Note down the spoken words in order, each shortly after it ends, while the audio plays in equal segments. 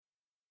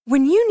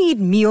When you need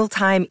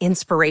mealtime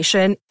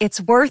inspiration,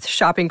 it's worth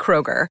shopping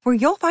Kroger, where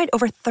you'll find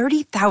over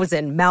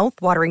 30,000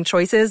 mouth-watering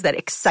choices that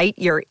excite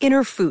your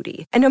inner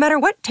foodie. And no matter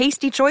what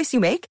tasty choice you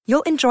make,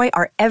 you'll enjoy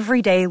our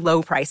everyday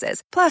low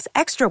prices, plus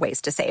extra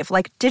ways to save,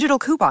 like digital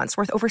coupons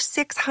worth over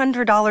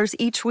 $600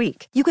 each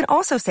week. You can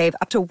also save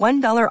up to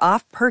 $1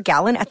 off per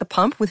gallon at the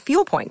pump with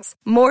fuel points.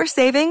 More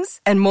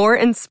savings and more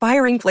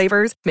inspiring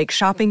flavors make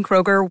shopping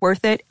Kroger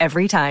worth it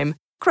every time.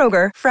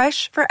 Kroger,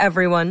 fresh for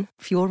everyone.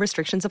 Fuel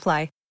restrictions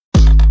apply.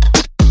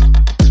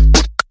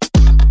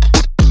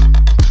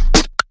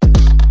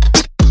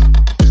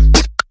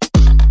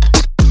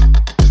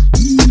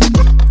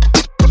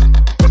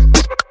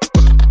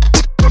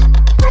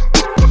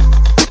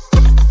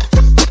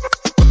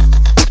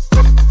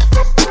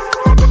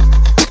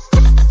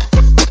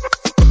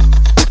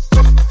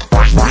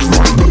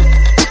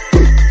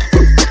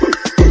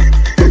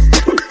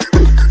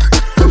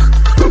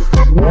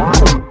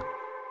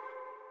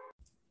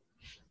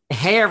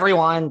 Hey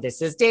everyone,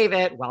 this is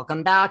David.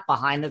 Welcome back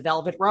behind the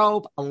velvet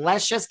rope.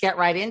 Let's just get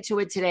right into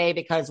it today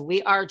because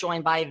we are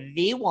joined by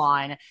the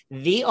one,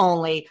 the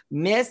only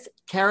Miss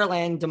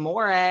Carolyn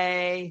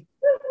D'Amore.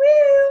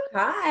 Woo-woo.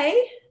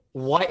 Hi.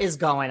 What is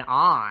going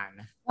on?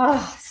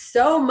 Oh,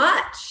 so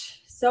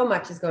much. So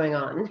much is going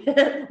on.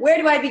 Where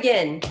do I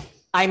begin?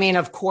 I mean,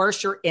 of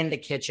course you're in the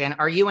kitchen.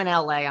 Are you in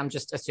LA? I'm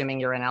just assuming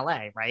you're in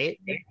LA, right?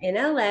 In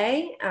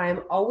LA,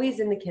 I'm always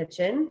in the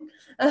kitchen.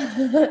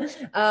 When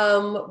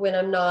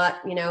I'm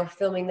not,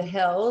 filming the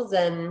hills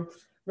and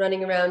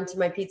running around to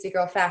my Pizza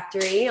Girl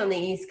factory on the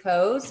East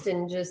Coast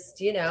and just,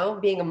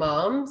 being a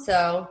mom.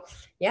 So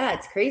yeah,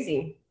 it's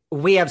crazy.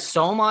 We have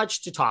so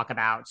much to talk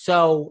about.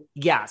 So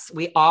yes,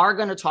 we are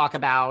going to talk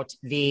about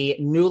the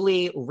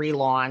newly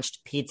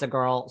relaunched Pizza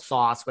Girl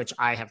sauce, which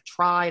I have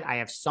tried. I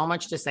have so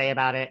much to say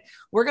about it.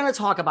 We're going to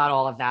talk about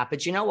all of that,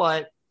 but you know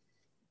what?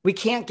 We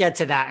can't get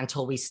to that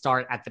until we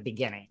start at the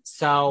beginning.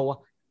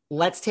 So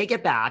let's take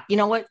it back. You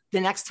know what? The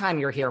next time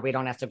you're here, we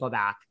don't have to go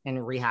back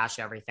and rehash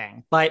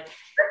everything, but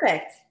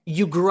perfect.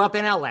 You grew up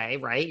in LA,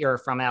 right? You're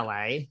from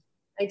LA.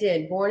 I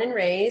did. Born and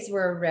raised.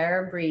 We're a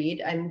rare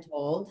breed, I'm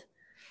told.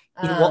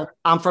 Well,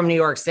 I'm from New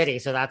York City,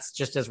 so that's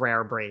just as rare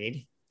a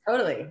breed.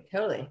 Totally.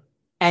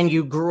 And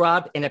you grew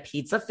up in a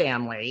pizza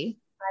family.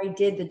 I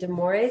did. The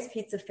D'Amore's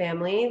Pizza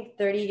Family,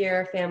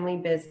 30-year family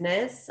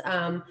business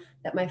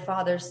that my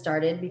father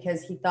started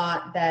because he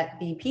thought that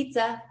the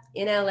pizza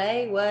in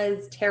LA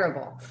was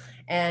terrible.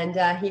 And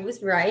he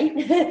was right.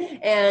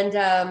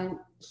 And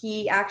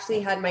he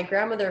actually had my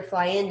grandmother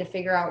fly in to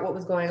figure out what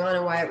was going on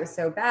and why it was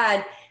so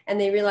bad.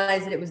 And they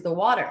realized that it was the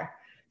water.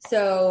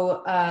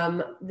 So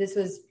this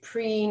was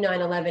pre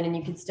 9/11 and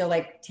you could still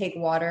take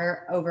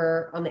water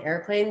over on the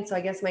airplane. So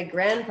I guess my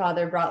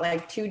grandfather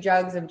brought 2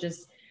 jugs of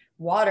just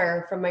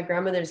water from my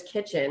grandmother's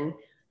kitchen.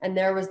 And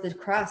there was the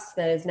crust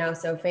that is now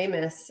so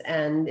famous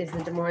and is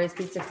the D'Amore's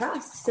Pizza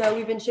crust. So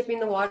we've been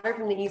shipping the water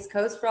from the East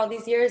Coast for all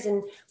these years.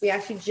 And we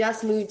actually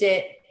just moved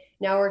it.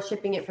 Now we're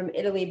shipping it from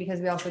Italy because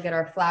we also get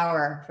our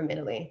flour from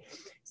Italy.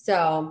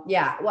 So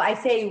yeah, well, I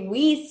say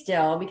we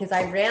still, because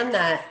I ran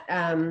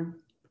that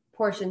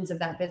portions of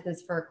that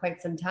business for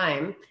quite some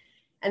time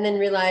and then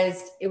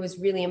realized it was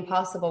really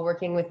impossible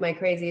working with my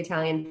crazy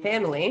Italian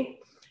family.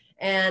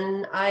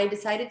 And I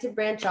decided to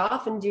branch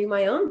off and do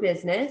my own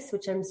business,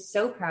 which I'm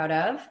so proud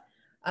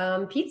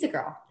of, Pizza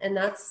Girl. And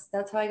that's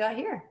how I got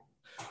here.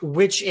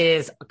 Which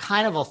is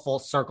kind of a full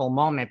circle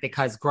moment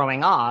because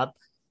growing up,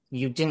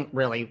 you didn't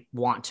really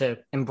want to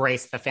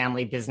embrace the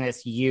family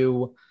business.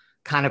 You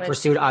kind of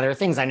pursued other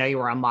things. I know you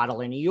were a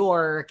model in New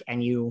York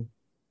and you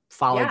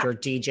followed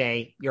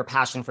your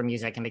passion for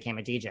music and became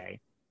a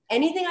DJ.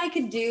 Anything I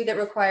could do that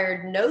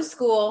required no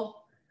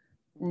school,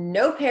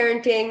 no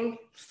parenting,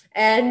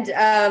 and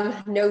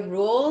no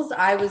rules,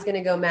 I was going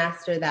to go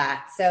master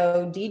that.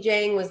 So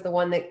DJing was the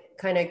one that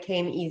kind of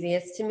came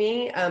easiest to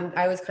me.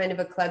 I was kind of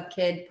a club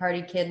kid,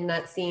 party kid in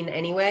that scene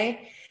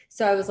anyway.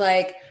 So I was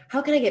like,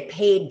 how can I get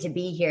paid to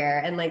be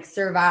here and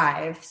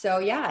survive? So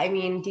yeah, I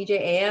mean, DJ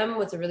AM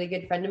was a really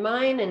good friend of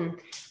mine and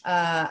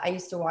I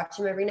used to watch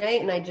him every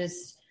night and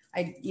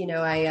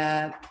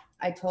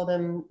I told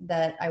him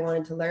that I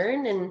wanted to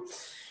learn and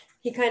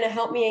he kind of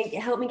helped me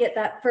get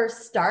that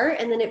first start.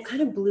 And then it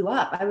kind of blew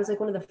up. I was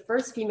one of the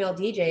first female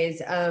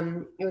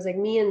DJs. It was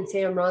me and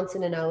Sam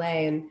Ronson in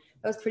LA. And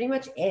that was pretty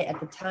much it at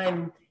the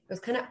time. It was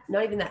kind of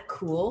not even that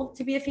cool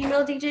to be a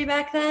female DJ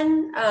back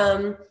then.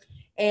 But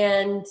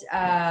then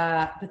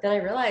I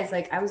realized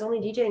I was only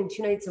DJing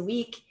 2 nights a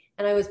week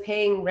and I was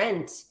paying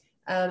rent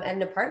at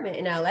an apartment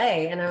in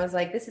LA. And I was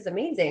like, this is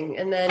amazing.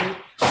 And then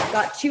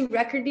got 2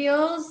 record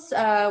deals,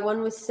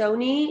 one with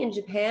Sony in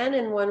Japan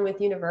and one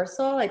with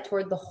Universal. I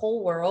toured the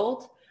whole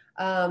world.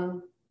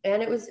 And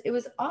it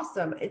was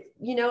awesome.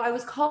 I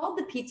was called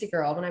the Pizza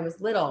Girl when I was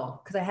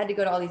little because I had to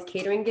go to all these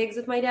catering gigs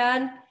with my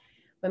dad.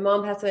 My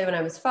mom passed away when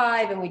I was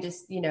 5 and we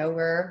just,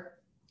 were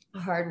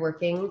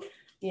hardworking,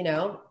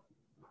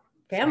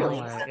 family.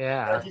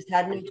 Yeah. So I just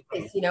had no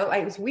choice.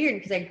 It was weird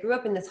because I grew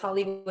up in this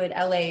Hollywood,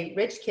 LA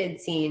rich kid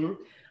scene,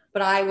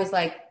 but I was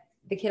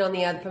the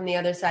kid from the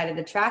other side of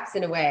the tracks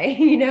in a way,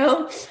 you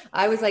know.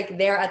 I was like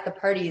there at the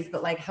parties,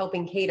 but like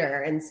helping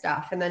cater and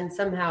stuff. And then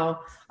somehow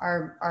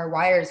our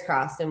wires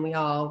crossed and we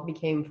all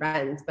became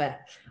friends. But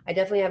I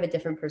definitely have a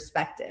different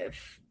perspective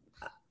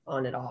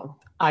on it all.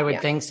 I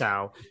would think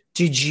so.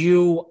 Do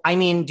you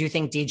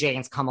think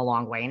DJing's come a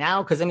long way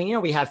now? Because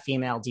we have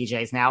female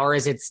DJs now, or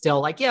is it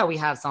still like, yeah, we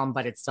have some,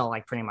 but it's still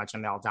like pretty much a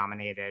male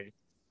dominated?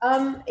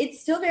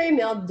 It's still very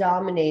male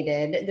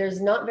dominated.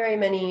 There's not very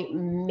many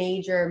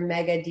major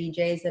mega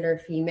DJs that are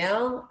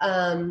female.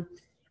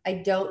 I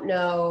don't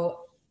know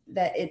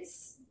that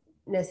it's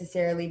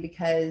necessarily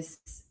because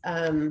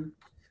they're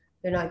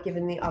not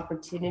given the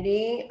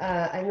opportunity.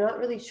 I'm not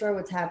really sure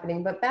what's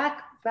happening, but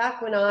back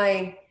when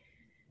I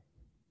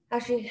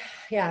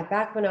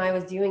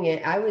was doing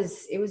it,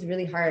 it was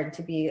really hard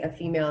to be a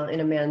female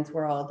in a man's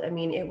world. I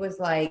mean, it was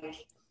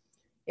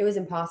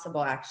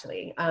impossible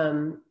actually.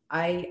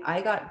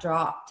 I got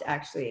dropped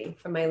actually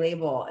from my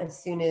label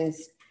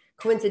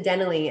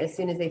coincidentally, as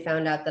soon as they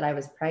found out that I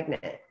was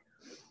pregnant.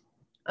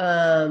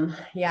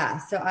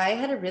 So I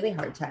had a really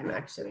hard time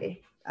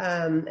actually.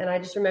 And I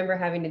just remember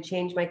having to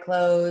change my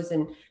clothes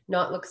and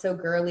not look so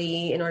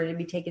girly in order to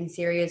be taken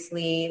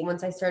seriously.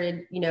 Once I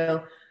started,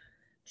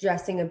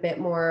 dressing a bit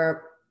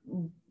more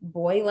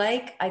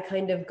boy-like, I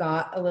kind of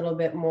got a little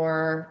bit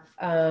more,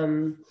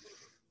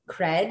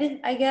 cred,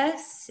 I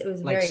guess. It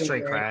was like very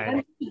straight weird. cred. I'm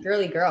a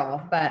girly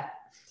girl, but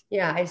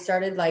yeah, I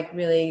started like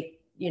really,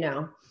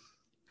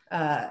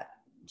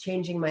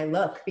 changing my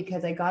look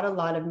because I got a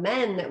lot of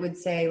men that would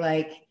say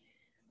like,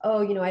 oh,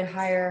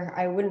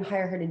 I wouldn't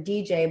hire her to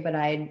DJ, but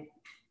I'd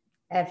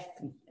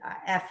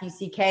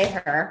F-U-C-K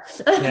her.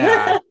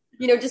 Yeah.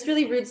 Just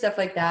really rude stuff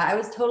like that. I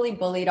was totally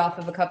bullied off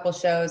of a couple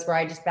shows where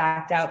I just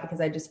backed out because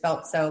I just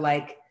felt so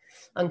like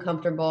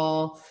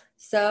uncomfortable.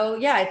 So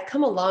yeah, it's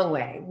come a long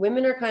way.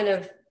 Women are kind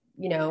of,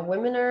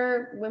 women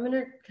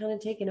are kind of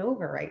taking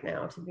over right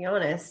now, to be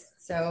honest.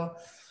 So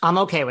I'm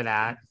okay with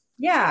that.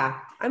 Yeah,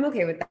 I'm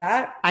okay with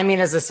that. I mean,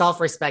 as a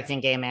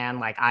self-respecting gay man,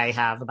 like I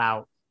have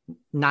about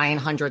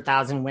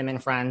 900,000 women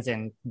friends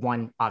and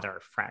one other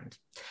friend.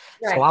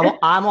 Right. So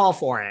I'm all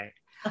for it.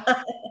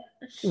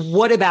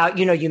 What about,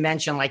 you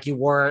mentioned like you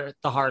were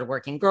the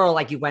hardworking girl,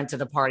 like you went to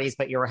the parties,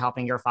 but you were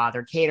helping your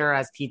father cater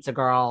as pizza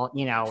girl,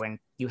 and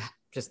you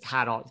just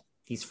had all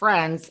these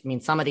friends. I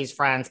mean, some of these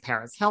friends,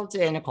 Paris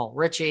Hilton, Nicole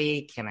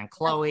Richie, Kim and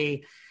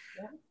Chloe,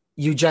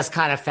 you just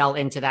kind of fell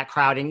into that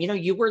crowd. And,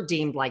 you were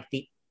deemed like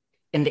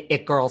in the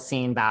it girl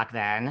scene back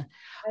then.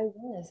 I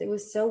was. It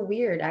was so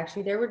weird.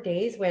 Actually, there were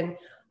days when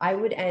I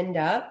would end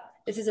up,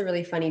 this is a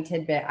really funny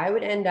tidbit. I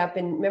would end up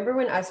remember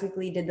when Us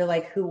Weekly did the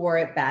like who wore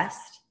it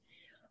best?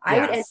 I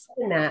would end up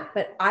in that,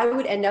 but I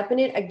would end up in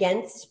it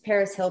against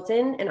Paris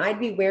Hilton and I'd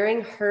be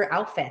wearing her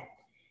outfit.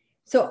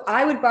 So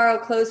I would borrow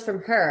clothes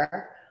from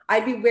her.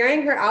 I'd be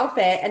wearing her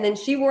outfit and then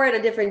she wore it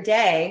a different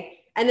day.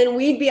 And then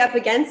we'd be up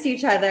against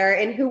each other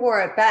in who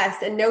wore it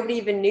best. And nobody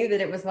even knew that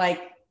it was like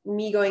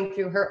me going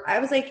through her. I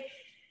was like,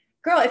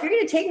 girl, if you're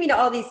going to take me to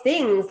all these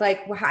things,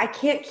 like I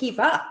can't keep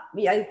up.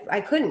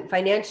 I couldn't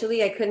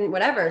financially, I couldn't,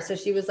 whatever. So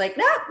she was like,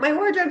 no, my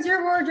wardrobe's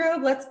your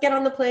wardrobe. Let's get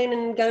on the plane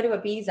and go to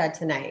Ibiza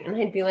tonight. And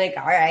I'd be like,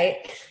 all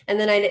right. And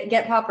then I'd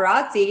get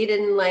paparazzi'd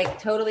and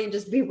like totally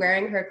just be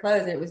wearing her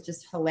clothes. And it was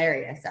just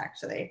hilarious,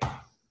 actually.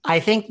 I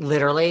think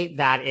literally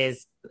that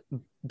is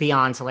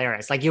beyond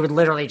hilarious. Like you would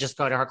literally just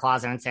go to her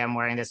closet and say, I'm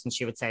wearing this. And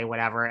she would say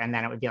whatever. And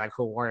then it would be like,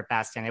 who wore it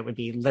best? And it would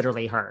be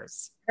literally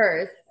hers.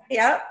 Hers.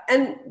 Yeah.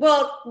 And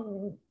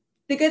well,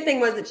 the good thing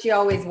was that she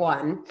always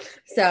won.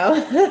 So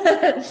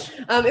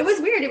it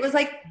was weird. It was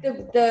like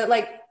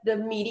the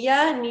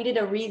media needed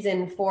a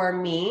reason for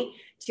me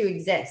to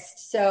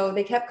exist. So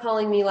they kept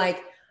calling me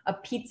like a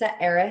pizza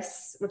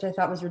heiress, which I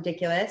thought was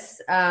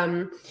ridiculous.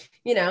 My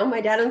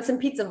dad owned some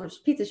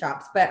pizza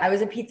shops, but I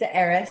was a pizza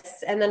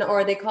heiress. And then,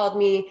 or they called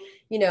me,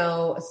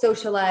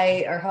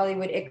 socialite or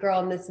Hollywood it girl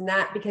and this and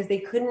that, because they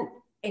couldn't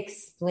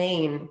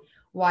explain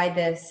why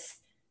this,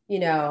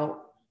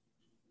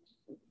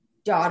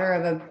 daughter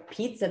of a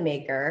pizza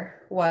maker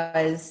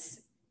was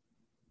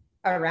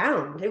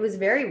around. It was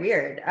very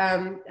weird.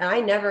 And I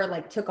never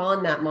like took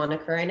on that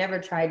moniker. I never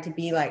tried to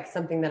be like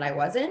something that I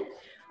wasn't.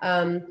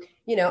 Last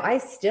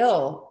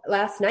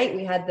night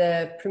we had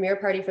the premiere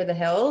party for The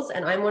Hills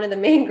and I'm one of the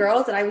main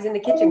girls and I was in the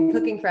kitchen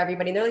cooking for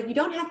everybody. And they're like, you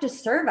don't have to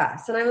serve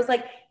us. And I was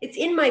like, it's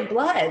in my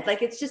blood.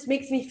 Like, it just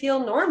makes me feel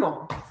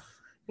normal,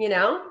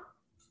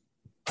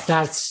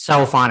 That's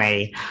so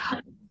funny.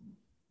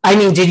 I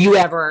mean, did you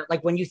ever,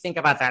 like, when you think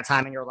about that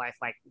time in your life,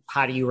 like,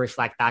 how do you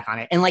reflect back on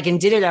it? And like, and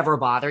did it ever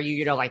bother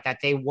you, like that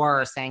they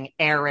were saying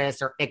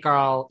heiress or it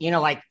girl,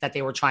 like that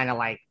they were trying to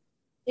like.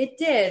 It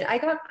did. I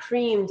got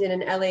creamed in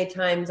an LA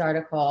Times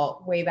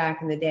article way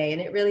back in the day.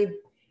 And it really,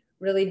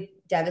 really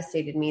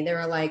devastated me. They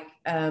were like,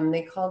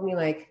 they called me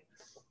like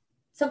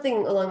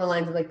something along the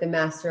lines of like the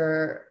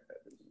master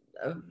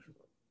of,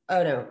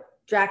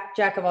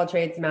 Jack of all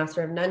trades,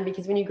 master of none,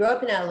 because when you grow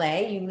up in LA,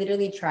 you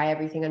literally try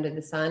everything under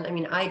the sun. I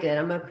mean, I did.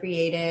 I'm a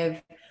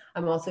creative.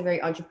 I'm also very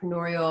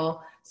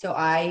entrepreneurial. So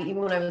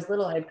even when I was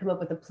little, I'd come up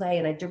with a play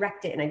and I'd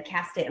direct it and I'd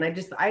cast it. And I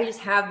just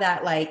have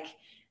that like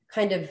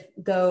kind of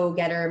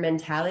go-getter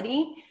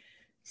mentality.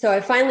 So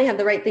I finally have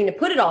the right thing to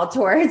put it all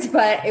towards,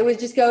 but it was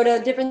just go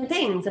to different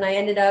things. And I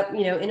ended up,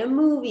 in a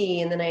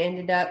movie. And then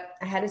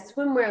I had a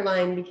swimwear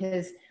line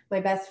because my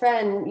best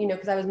friend,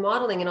 because I was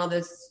modeling in all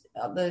those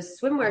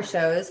swimwear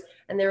shows,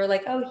 and they were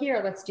like, oh, here,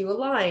 let's do a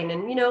line.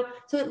 And,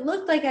 so it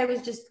looked like I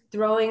was just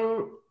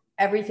throwing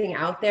everything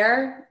out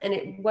there. And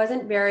it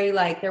wasn't very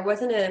like, there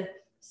wasn't a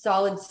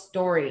solid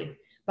story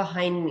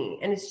behind me.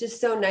 And it's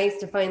just so nice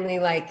to finally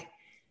like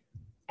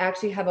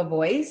actually have a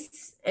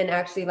voice and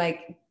actually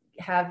like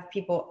have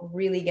people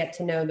really get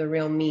to know the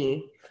real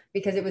me,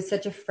 because it was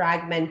such a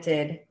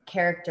fragmented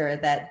character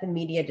that the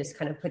media just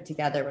kind of put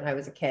together when I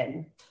was a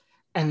kid.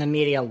 And the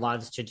media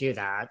loves to do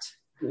that.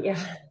 Yeah.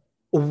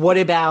 What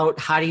about,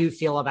 how do you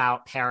feel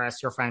about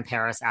Paris, your friend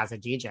Paris, as a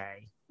DJ?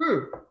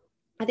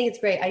 I think it's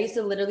great. I used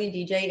to literally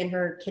DJ in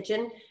her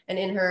kitchen and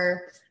in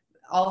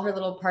all her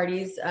little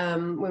parties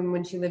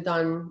when she lived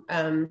on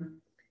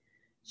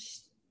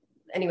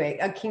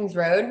Kings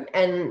Road,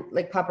 and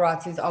like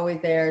paparazzi was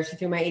always there. She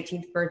threw my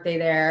 18th birthday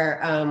there.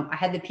 I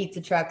had the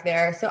pizza truck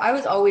there. So I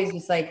was always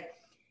just like,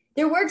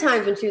 there were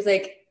times when she was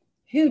like,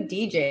 who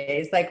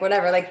DJs? Like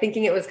whatever, like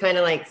thinking it was kind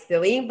of like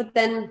silly. But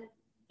then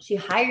she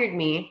hired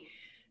me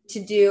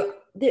to do,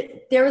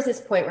 there was this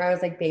point where I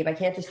was like, babe, I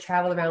can't just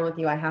travel around with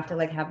you. I have to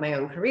like have my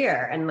own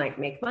career and like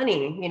make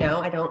money.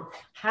 I don't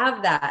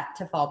have that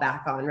to fall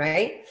back on.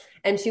 Right.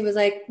 And she was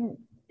like,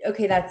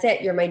 okay, that's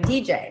it. You're my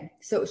DJ.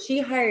 So she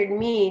hired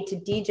me to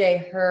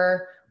DJ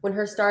her when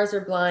her Stars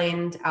Are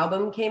Blind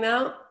album came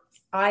out.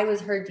 I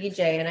was her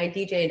DJ and I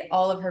DJ'd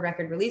all of her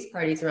record release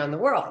parties around the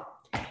world.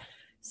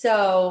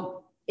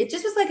 So it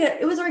just was like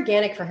it was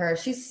organic for her.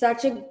 She's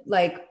such a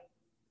like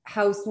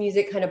house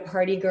music kind of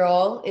party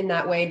girl in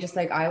that way, just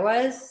like I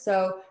was.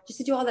 So just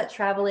to do all that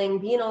traveling,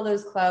 be in all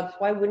those clubs,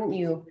 why wouldn't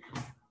you,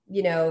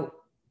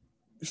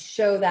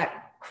 show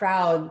that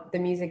crowd the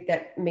music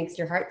that makes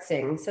your heart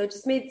sing? So it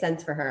just made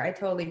sense for her. I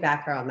totally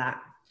back her on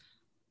that.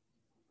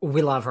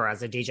 We love her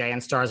as a DJ,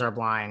 and Stars Are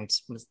Blind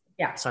was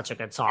such a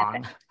good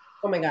song.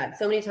 Oh my God.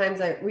 So many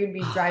times we'd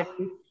be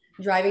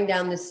driving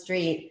down the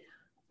street,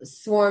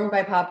 swarmed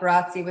by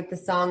paparazzi with the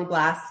song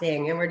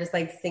blasting, and we're just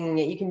like singing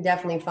it. You can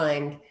definitely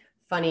find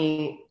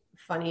funny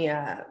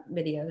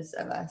videos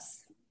of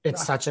us.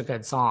 It's such a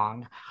good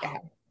song. Yeah.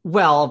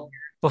 Well,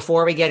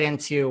 before we get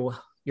into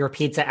your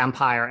pizza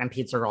empire and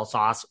Pizza Girl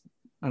Sauce,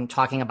 I'm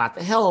talking about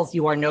The Hills.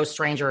 You are no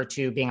stranger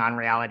to being on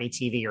reality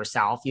TV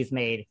yourself. You've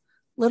made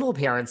little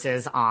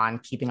appearances on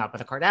Keeping Up with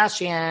the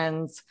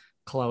Kardashians,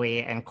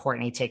 Khloe and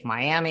Kourtney Take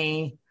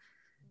Miami.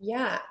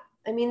 Yeah.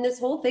 I mean, this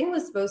whole thing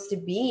was supposed to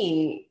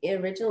be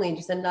originally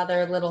just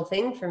another little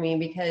thing for me,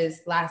 because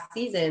last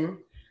season,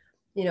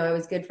 I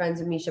was good friends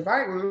with Misha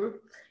Barton,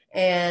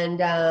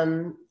 and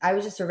I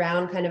was just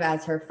around kind of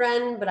as her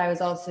friend, but I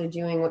was also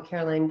doing what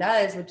Caroline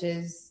does, which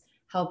is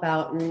help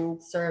out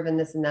and serve and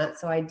this and that.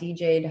 So I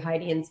DJ'd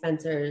Heidi and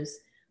Spencer's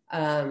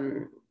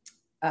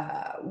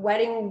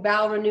wedding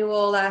vow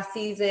renewal last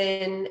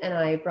season, and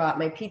I brought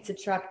my pizza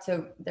truck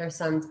to their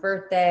son's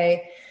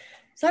birthday.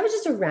 So I was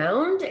just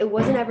around. It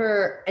wasn't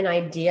ever an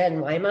idea in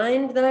my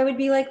mind that I would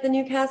be like the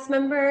new cast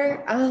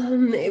member.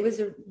 It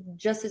was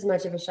just as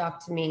much of a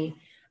shock to me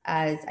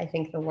as I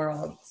think the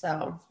world.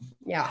 So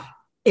yeah.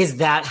 Is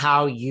that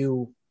how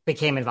you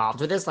became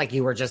involved with this? Like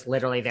you were just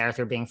literally there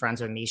through being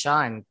friends with Misha?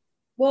 And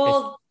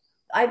well,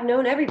 I've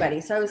known everybody.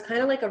 So I was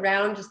kind of like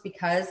around just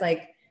because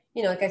like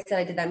I said,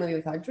 I did that movie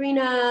with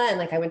Audrina, and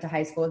like I went to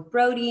high school with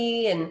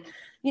Brody, and,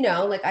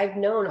 like I've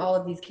known all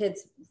of these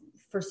kids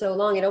for so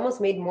long. It almost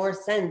made more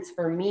sense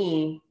for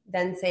me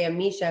than say a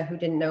Misha who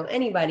didn't know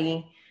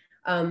anybody.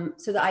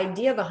 So the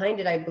idea behind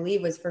it, I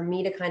believe, was for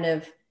me to kind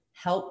of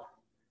help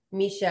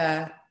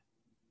Misha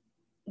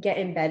get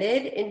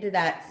embedded into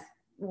that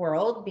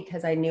world,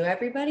 because I knew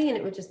everybody and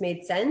it just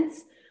made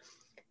sense.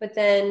 But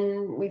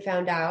then we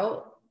found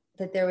out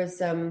that there was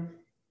some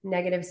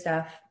negative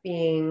stuff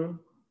being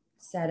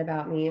said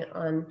about me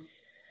on,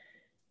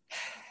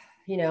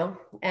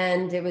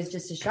 and it was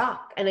just a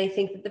shock. And I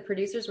think that the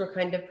producers were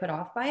kind of put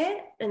off by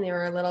it, and they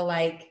were a little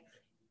like,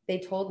 they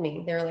told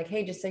me, they were like,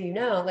 hey, just so you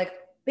know, like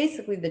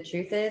basically the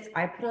truth is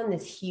I put on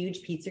this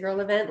huge Pizza Girl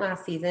event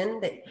last season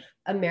that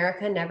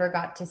America never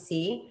got to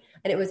see.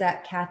 And it was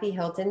at Kathy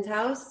Hilton's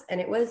house,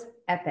 and it was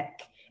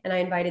epic. And I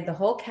invited the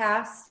whole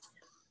cast,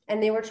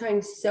 and they were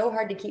trying so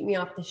hard to keep me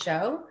off the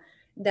show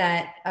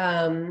that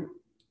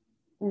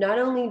not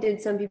only did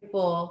some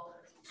people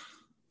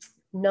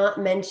not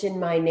mention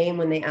my name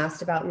when they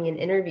asked about me in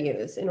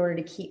interviews in order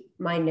to keep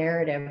my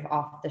narrative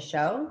off the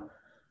show,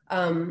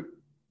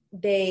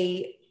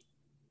 they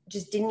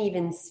just didn't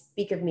even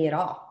speak of me at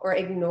all, or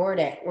ignored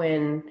it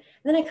when,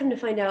 then I come to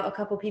find out a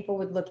couple people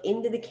would look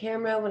into the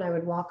camera when I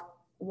would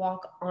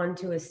walk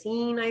onto a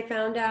scene. I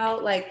found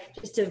out, like,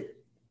 just to,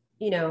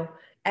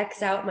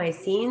 X out my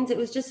scenes. It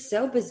was just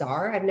so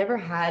bizarre. I've never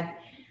had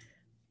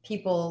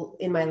people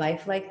in my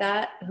life like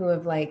that who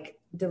have like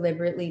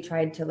deliberately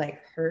tried to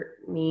like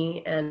hurt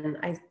me. And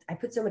I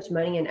put so much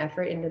money and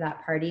effort into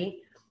that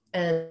party,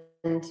 and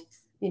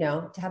you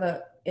know, to have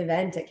a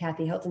event at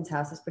Kathy Hilton's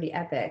house is pretty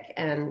epic,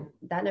 and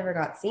that never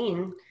got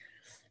seen.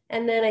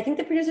 And then I think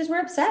the producers were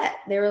upset.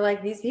 They were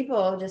like, these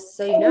people, just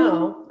so you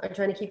know, are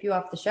trying to keep you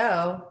off the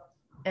show.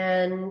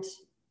 And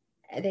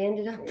they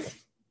ended up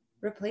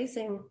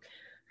replacing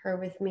her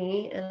with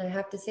me. And I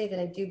have to say that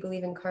I do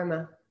believe in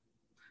karma.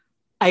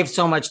 I have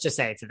so much to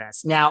say to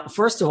this. Now,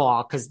 first of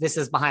all, because this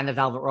is behind the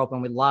velvet rope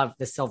and we love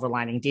the silver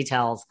lining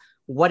details,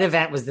 what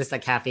event was this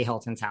at Kathy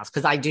Hilton's house?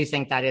 Because I do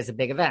think that is a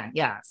big event.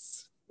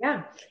 Yes.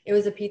 Yeah, it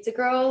was a Pizza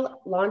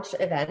Girl launch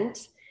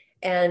event.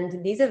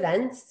 And these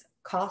events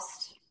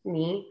cost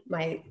me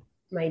my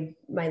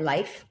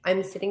life.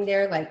 I'm sitting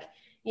there like,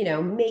 you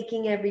know,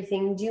 making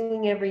everything,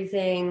 doing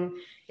everything.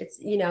 It's,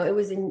 you know, it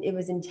was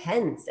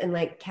intense. And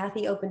like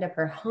Kathy opened up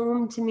her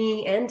home to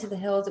me and to the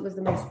Hills. It was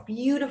the most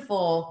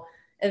beautiful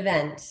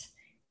event.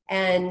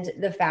 And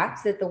the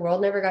fact that the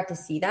world never got to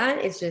see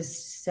that is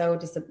just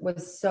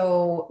was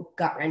so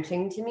gut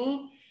wrenching to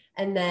me.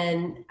 And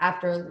then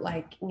after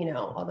like, you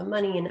know, all the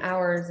money and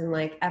hours and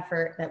like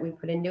effort that we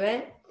put into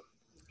it.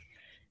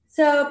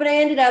 So, but I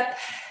ended up,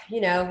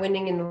 you know,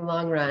 winning in the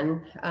long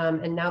run.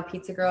 And now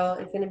Pizza Girl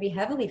is going to be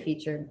heavily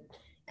featured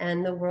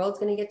and the world's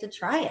going to get to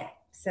try it.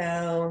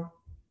 So,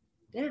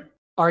 yeah.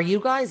 Are you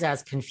guys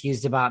as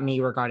confused about me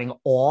regarding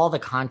all the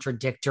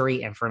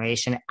contradictory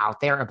information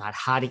out there about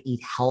how to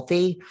eat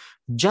healthy?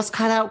 Just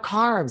cut out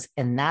carbs,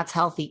 and that's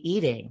healthy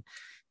eating.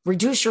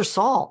 Reduce your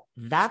salt.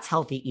 That's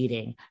healthy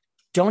eating.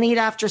 Don't eat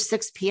after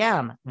 6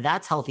 p.m.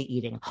 That's healthy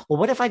eating. Well,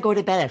 what if I go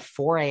to bed at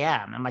 4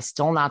 a.m.? Am I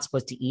still not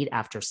supposed to eat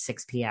after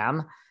 6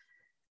 p.m.?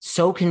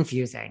 So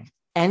confusing.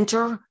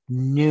 Enter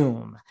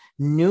Noom.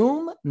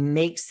 Noom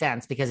makes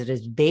sense because it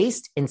is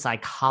based in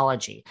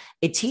psychology.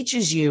 It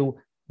teaches you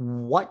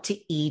what to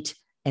eat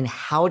and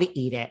how to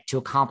eat it to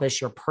accomplish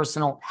your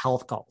personal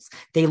health goals.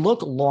 They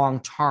look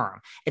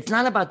long-term. It's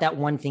not about that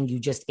one thing you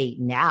just ate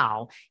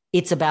now.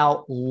 It's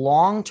about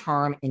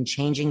long-term and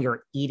changing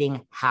your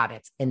eating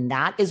habits. And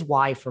that is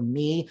why, for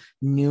me,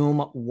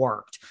 Noom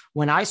worked.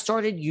 When I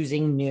started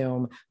using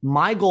Noom,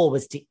 my goal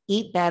was to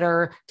eat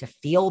better, to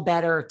feel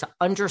better, to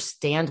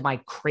understand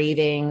my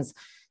cravings,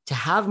 to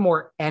have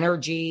more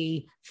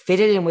energy, fit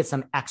it in with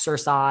some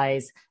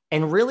exercise,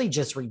 and really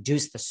just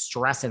reduce the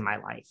stress in my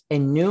life.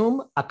 And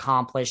Noom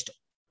accomplished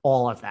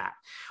all of that.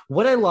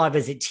 What I love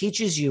is it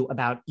teaches you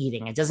about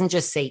eating. It doesn't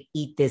just say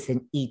eat this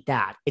and eat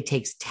that. It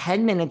takes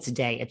 10 minutes a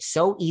day. It's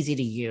so easy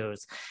to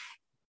use.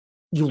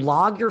 You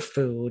log your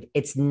food.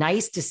 It's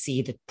nice to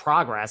see the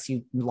progress.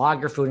 You log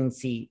your food and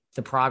see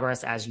the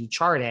progress as you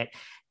chart it.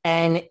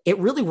 And it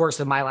really works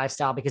with my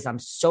lifestyle because I'm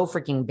so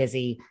freaking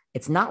busy.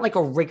 It's not like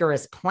a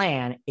rigorous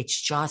plan. It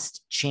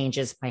just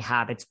changes my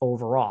habits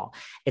overall.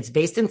 It's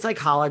based in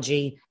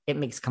psychology. It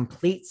makes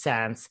complete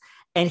sense.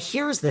 And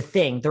here's the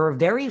thing. They're a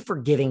very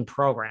forgiving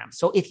program.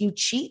 So if you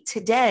cheat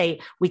today,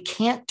 we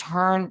can't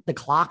turn the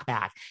clock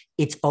back.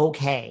 It's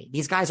okay.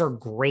 These guys are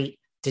great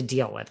to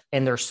deal with,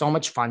 and they're so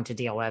much fun to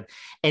deal with.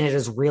 And it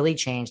has really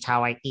changed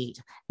how I eat.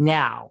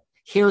 Now,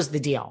 here's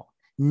the deal.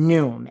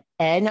 Noom,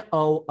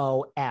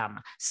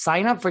 Noom.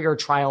 Sign up for your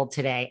trial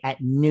today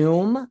at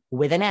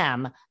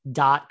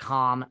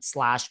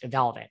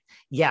noom.com/velvet.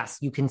 Yes,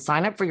 you can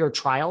sign up for your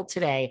trial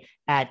today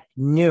at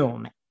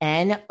Noom,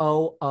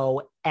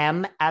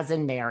 Noom as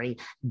in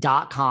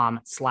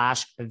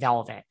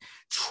Mary.com/velvet.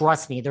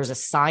 Trust me, there's a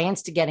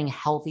science to getting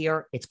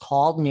healthier. It's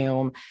called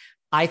Noom.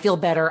 I feel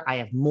better. I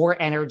have more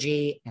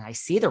energy and I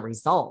see the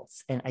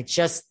results. And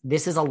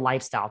this is a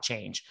lifestyle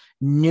change.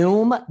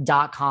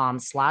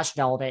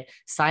 Noom.com/velvet.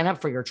 Sign up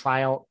for your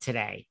trial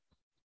today.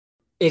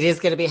 It is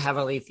going to be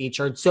heavily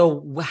featured.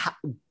 So,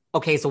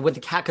 okay. So with the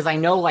cat, cause I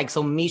know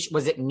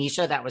was it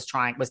Misha that was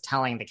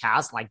telling the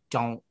cast, like,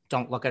 don't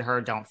look at her.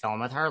 Don't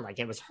film with her. Like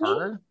it was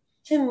her.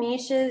 To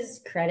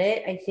Misha's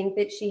credit, I think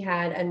that she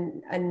had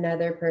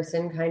another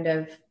person kind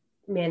of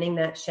manning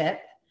that ship.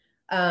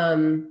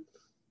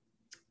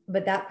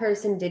 But that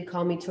person did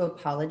call me to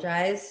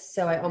apologize.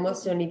 So I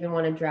almost don't even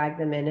want to drag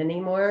them in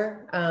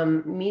anymore.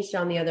 Misha,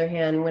 on the other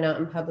hand, went out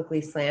and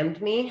publicly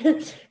slammed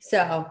me.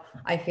 So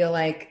I feel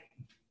like,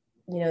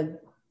 you know,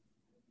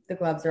 the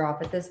gloves are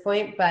off at this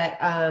point. But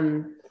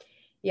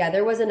yeah,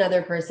 there was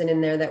another person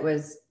in there that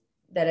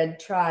had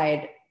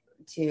tried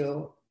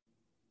to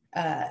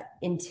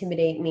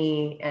intimidate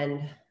me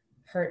and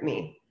hurt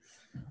me.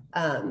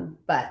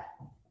 But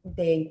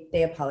they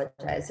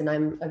apologized, and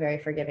I'm a very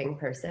forgiving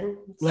person.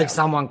 So. Like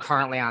someone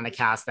currently on the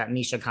cast that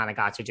Misha kind of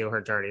got to do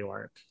her dirty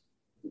work.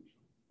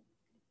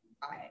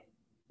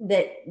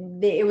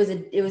 It was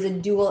a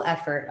dual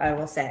effort, I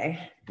will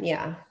say.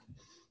 Yeah.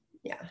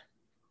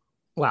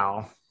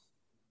 Well,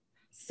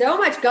 so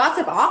much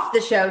gossip off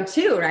the show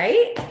too,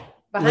 right?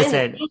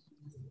 Listen,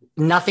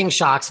 nothing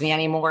shocks me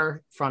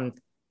anymore from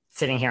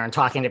sitting here and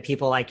talking to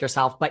people like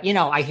yourself. But, you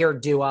know, I hear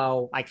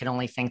duo. I can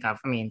only think of,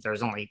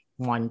 there's only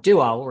one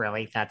duo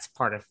really that's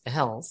part of the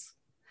Hills.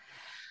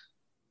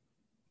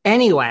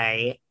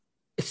 Anyway,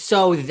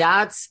 So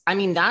that's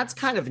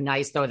kind of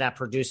nice though that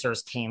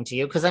producers came to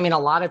you. Cause I mean, a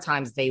lot of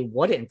times they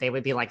wouldn't. They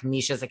would be like,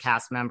 Misha's a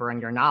cast member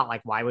and you're not.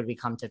 Like, why would we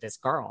come to this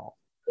girl?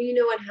 Well, you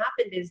know what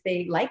happened is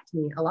they liked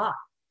me a lot.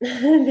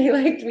 They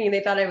liked me. They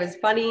thought I was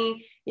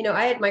funny. You know,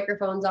 I had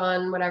microphones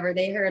on, whatever.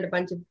 They heard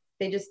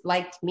they just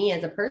liked me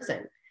as a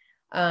person,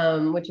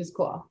 which is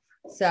cool.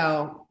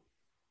 So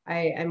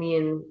I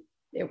mean,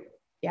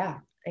 yeah,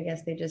 I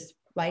guess they just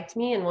liked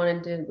me and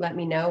wanted to let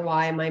me know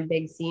why my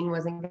big scene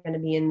wasn't going to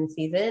be in the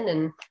season.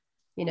 And,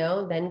 you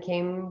know, then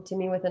came to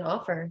me with an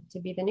offer to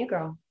be the new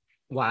girl.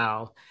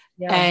 Wow.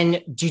 Yeah.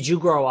 And did you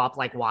grow up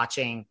like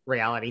watching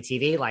reality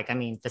TV? Like, I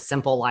mean, The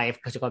Simple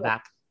Life, could you go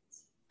back?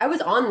 I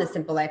was on The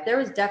Simple Life. There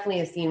was definitely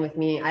a scene with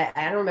me.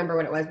 I don't remember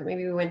what it was, but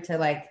maybe we went to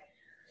like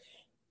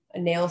a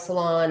nail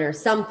salon or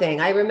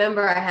something. I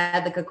remember I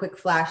had like a quick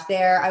flash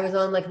there. I was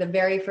on like the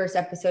very first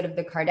episode of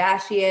The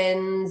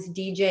Kardashians,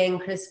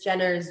 DJing Kris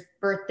Jenner's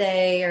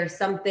birthday or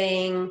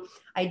something.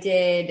 I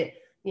did,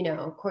 you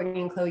know,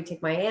 Kourtney and Khloé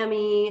Take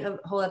Miami, a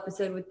whole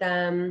episode with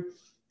them.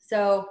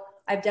 So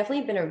I've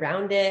definitely been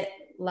around it,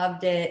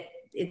 loved it.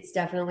 It's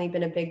definitely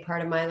been a big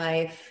part of my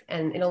life.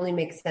 And it only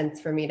makes sense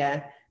for me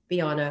to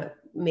be on a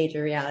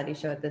major reality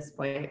show at this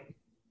point.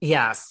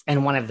 Yes.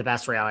 And one of the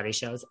best reality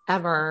shows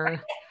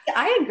ever.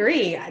 I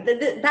agree.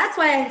 That's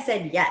why I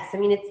said yes. I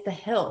mean, it's The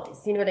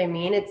Hills. You know what I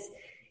mean?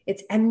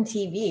 It's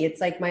MTV. It's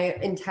like my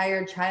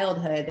entire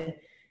childhood.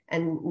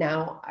 And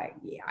now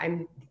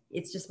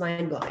it's just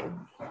mind blowing.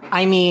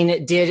 I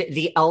mean, did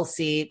the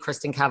Elsie,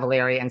 Kristen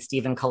Cavallari, and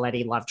Stephen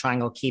Colletti love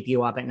triangle keep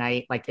you up at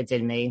night like it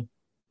did me?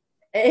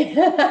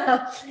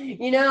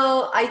 You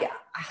know,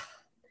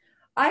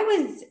 I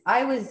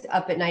was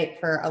up at night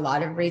for a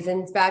lot of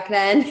reasons back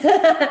then.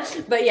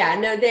 But yeah,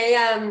 no, they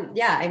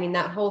yeah, I mean,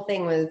 that whole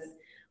thing was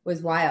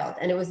wild.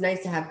 And it was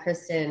nice to have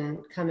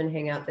Kristen come and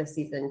hang out this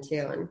season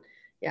too. And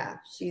yeah,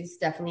 she's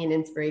definitely an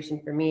inspiration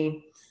for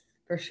me,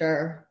 for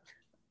sure.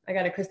 I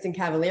got a Kristen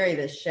Cavallari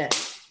this shit.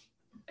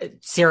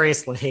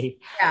 Seriously.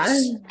 Yeah.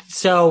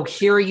 So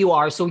here you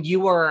are. So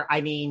you were,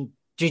 I mean,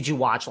 did you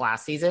watch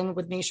last season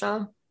with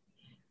Misha?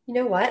 You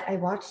know what? I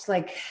watched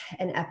like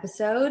an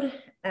episode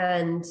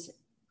and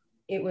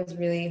it was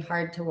really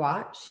hard to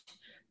watch.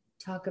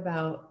 Talk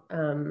about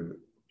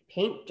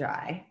paint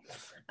dry.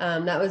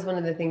 That was one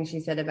of the things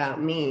she said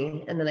about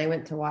me. And then I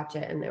went to watch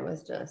it and it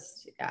was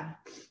just, yeah,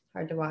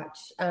 hard to watch.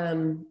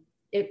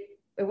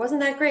 It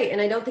wasn't that great. And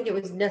I don't think it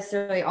was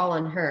necessarily all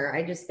on her.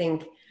 I just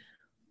think,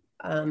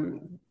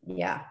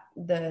 yeah,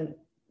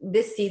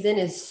 this season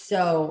is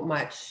so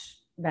much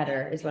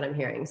better is what I'm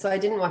hearing. So I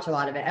didn't watch a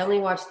lot of it. I only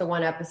watched the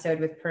one episode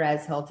with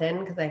Perez Hilton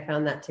because I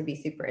found that to be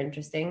super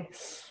interesting.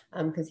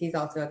 Because he's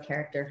also a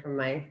character from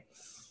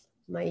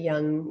my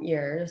young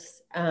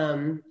years.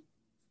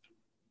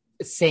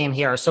 Same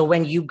here. So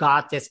when you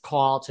got this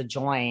call to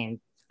join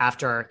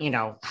after, you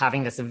know,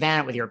 having this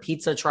event with your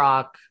pizza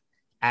truck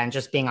and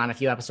just being on a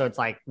few episodes,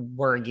 like,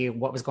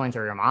 what was going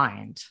through your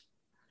mind?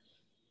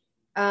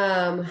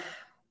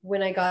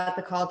 When I got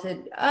the call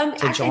to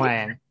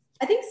join.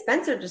 I think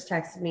Spencer just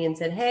texted me and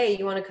said, hey,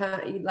 you want to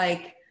come?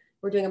 Like,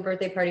 we're doing a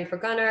birthday party for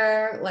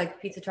Gunnar.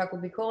 Like, pizza truck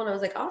would be cool. And I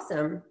was like,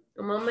 awesome.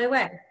 I'm on my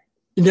way.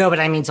 No, but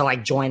I mean to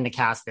like join the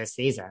cast this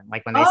season.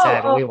 Like when they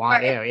said, we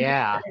want you.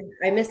 Yeah.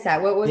 I missed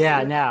that. What was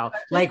no.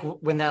 Like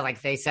when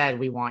they said,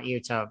 we want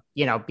you to,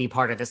 you know, be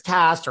part of this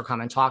cast or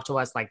come and talk to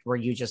us. Like, were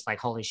you just like,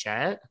 holy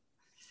shit?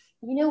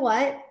 You know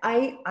what?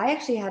 I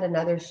actually had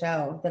another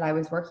show that I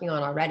was working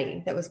on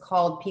already that was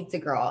called Pizza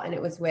Girl. And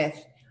it was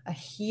with a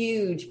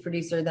huge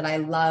producer that I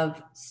love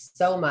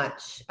so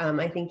much.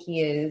 I think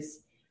he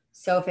is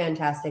so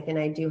fantastic. And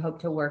I do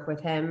hope to work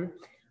with him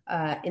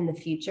in the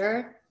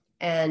future.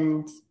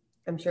 And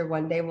I'm sure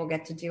one day we'll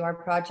get to do our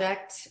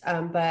project.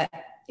 But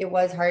it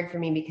was hard for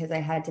me because I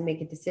had to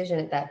make a decision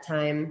at that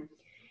time.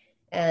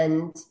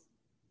 And,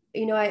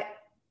 you know,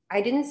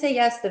 I didn't say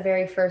yes the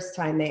very first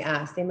time they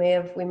asked. We may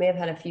have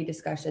had a few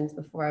discussions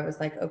before I was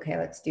like, okay,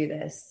 let's do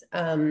this.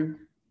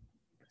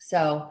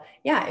 So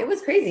yeah, it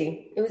was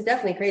crazy. It was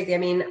definitely crazy. I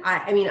mean,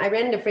 I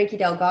ran into Frankie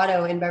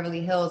Delgado in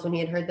Beverly Hills when he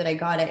had heard that I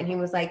got it. And he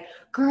was like,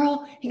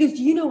 girl, he goes,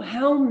 do you know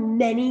how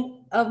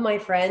many of my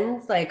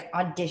friends like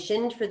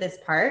auditioned for this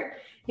part?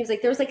 He was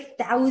like, there was like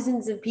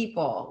thousands of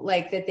people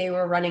like that they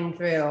were running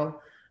through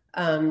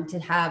to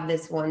have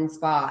this one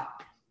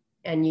spot,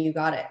 and you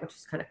got it, which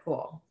is kind of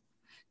cool.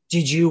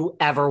 Did you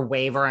ever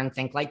waver and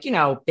think like, you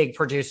know, big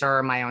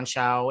producer, my own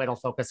show, it'll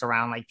focus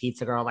around like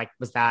Pizza Girl? Like,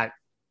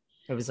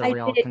 it was a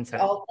real concern.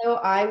 Also,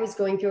 I was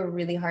going through a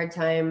really hard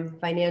time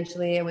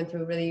financially. I went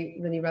through a really,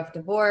 really rough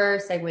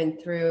divorce. I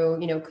went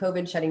through, you know,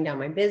 COVID shutting down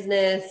my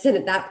business. And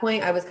at that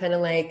point I was kind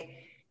of like,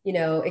 you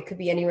know, it could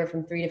be anywhere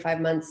from 3 to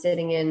 5 months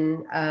sitting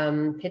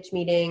in pitch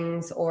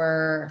meetings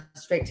or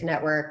straight to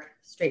network,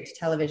 straight to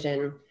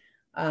television.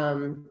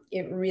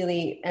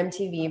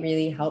 MTV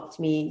really helped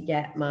me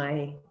get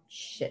my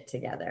shit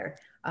together.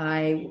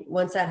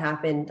 Once that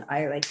happened,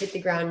 I like hit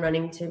the ground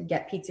running to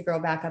get Pizza Girl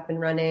back up and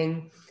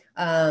running.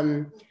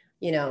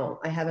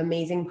 I have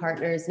amazing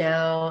partners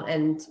now,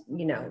 and,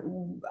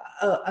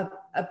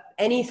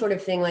 any sort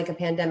of thing like a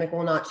pandemic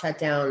will not shut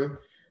down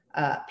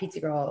Pizza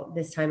Girl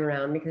this time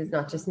around, because it's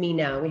not just me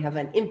now. We have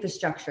an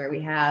infrastructure,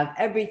 we have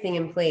everything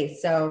in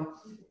place. So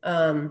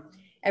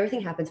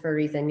everything happens for a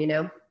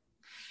reason,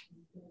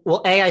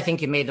 Well, I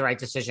think you made the right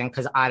decision,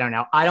 because I don't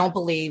know. I don't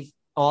believe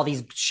all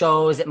these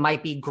shows, it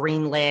might be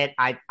greenlit.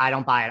 I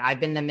don't buy it. I've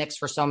been in the mix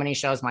for so many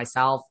shows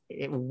myself.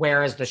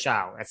 Where is the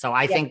show? So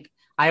I think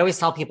I always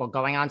tell people,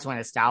 going on to an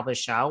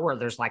established show where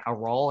there's like a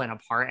role and a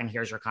part and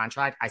here's your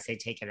contract, I say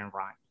take it and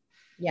run.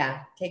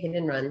 Yeah, take it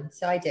and run.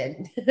 So I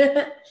did.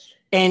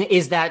 And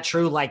is that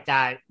true? Like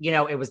that,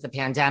 it was the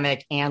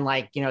pandemic and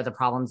like, the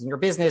problems in your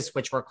business,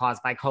 which were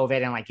caused by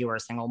COVID, and like you were a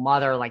single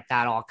mother, like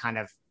that all kind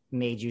of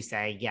made you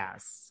say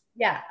yes.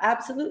 Yeah,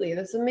 absolutely.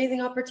 That's an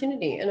amazing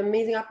opportunity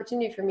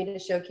for me to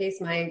showcase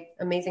my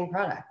amazing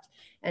product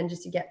and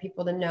just to get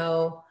people to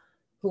know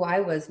who I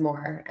was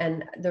more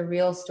and the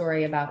real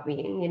story about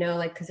me,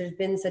 because there's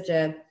been such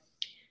a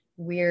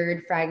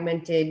weird,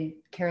 fragmented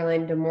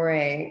Caroline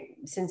D'Amore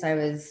since I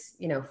was,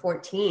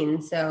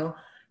 14. So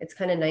it's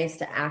kind of nice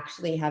to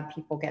actually have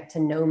people get to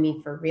know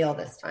me for real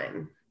this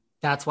time.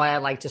 That's why I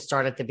like to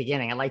start at the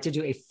beginning. I like to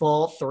do a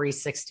full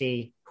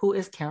 360. Who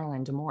is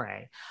Caroline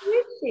D'Amore? Who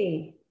is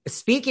she?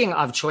 Speaking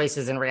of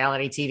choices in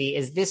reality TV,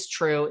 is this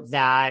true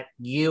that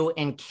you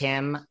and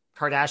Kim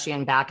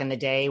Kardashian back in the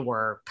day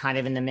were kind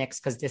of in the mix,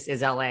 because this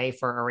is LA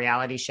for a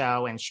reality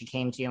show, and she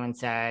came to you and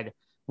said,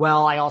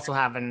 well, I also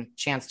have a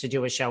chance to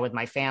do a show with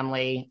my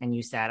family. And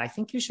you said, I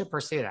think you should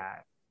pursue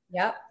that.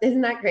 Yep.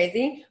 Isn't that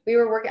crazy? We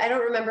were working, I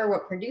don't remember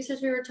what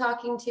producers we were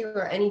talking to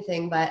or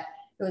anything, but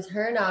it was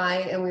her and I,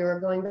 and we were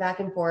going back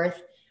and forth.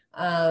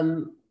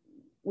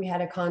 We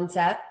had a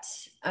concept.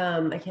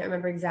 I can't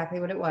remember exactly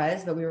what it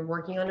was, but we were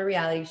working on a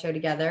reality show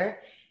together.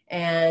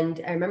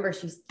 And I remember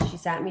she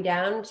sat me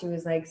down. She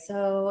was like,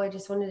 so I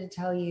just wanted to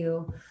tell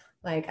you,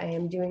 like, I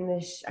am doing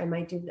this. I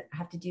might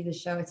have to do the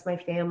show. It's my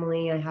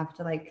family. I have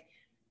to like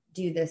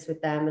do this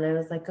with them. And I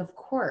was like, of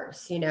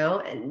course,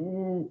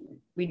 and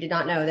we did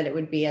not know that it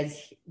would be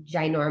as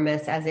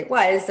ginormous as it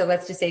was. So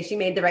let's just say she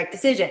made the right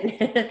decision.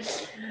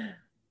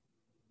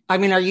 I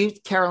mean,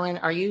 Caroline,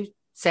 are you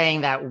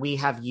saying that we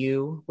have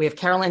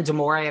Caroline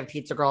D'Amore of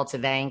Pizza Girl to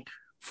thank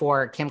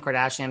for Kim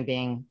Kardashian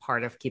being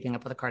part of Keeping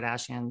Up with the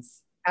Kardashians?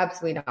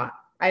 Absolutely not.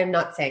 I am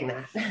not saying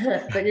that,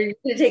 but you're going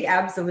to take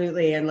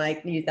absolutely and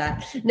like use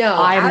that. No,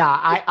 I am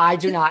not. I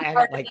do not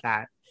edit like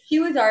that. She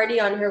was already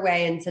on her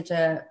way in such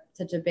a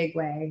big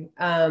way.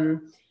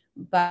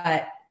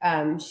 But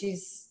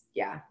she's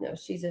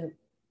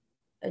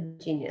a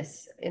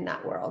genius in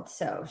that world.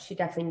 So she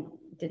definitely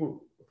didn't.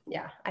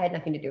 Yeah, I had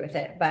nothing to do with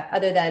it, but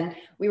other than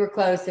we were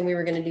close and we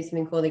were going to do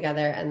something cool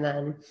together. And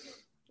then,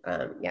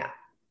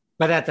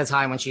 But at the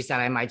time when she said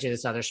I might do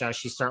this other show,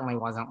 she certainly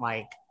wasn't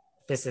like,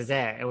 this is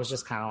it. It was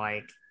just kind of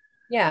like,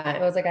 yeah,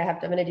 it was like, I'm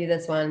going to do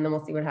this one and then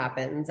we'll see what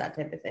happens, that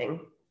type of thing.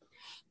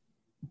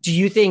 Do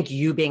you think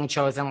you being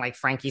chosen, like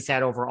Frankie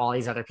said, over all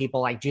these other people,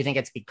 like, do you think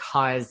it's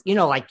because,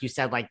 like you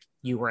said, like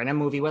you were in a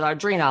movie with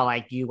Audrina,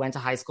 like you went to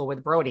high school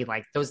with Brody,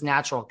 like those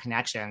natural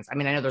connections? I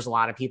mean, I know there's a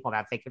lot of people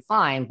that they could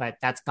find, but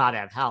that's got to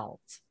have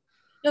helped.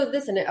 No,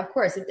 listen, of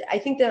course. I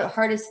think the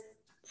hardest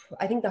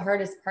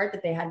part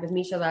that they had with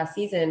Misha last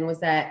season was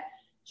that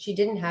she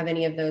didn't have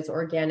any of those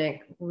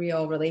organic,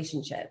 real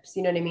relationships.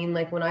 You know what I mean?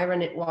 Like when I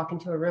walk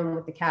into a room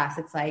with the cast,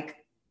 it's like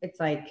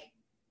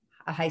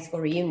a high school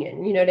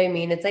reunion. You know what I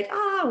mean? It's like,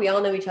 we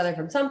all know each other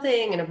from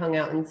something and have hung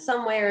out in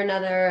some way or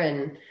another.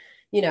 And,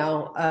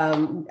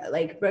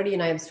 like Brody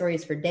and I have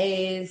stories for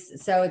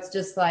days. So it's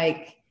just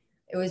like,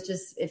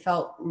 it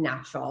felt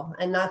natural.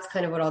 And that's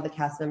kind of what all the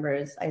cast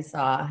members I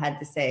saw had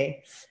to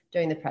say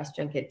during the press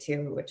junket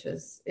too, it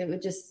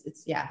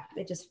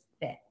just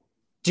fit.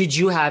 Did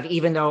you have,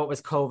 even though it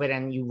was COVID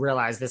and you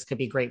realized this could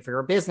be great for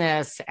your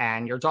business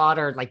and your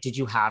daughter, like, did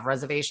you have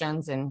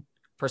reservations in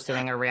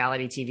pursuing a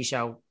reality TV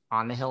show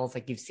on the hills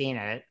like you've seen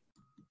it?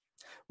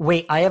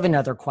 Wait, I have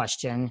another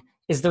question.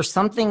 Is there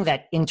something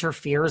that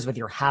interferes with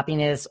your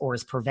happiness or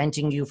is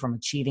preventing you from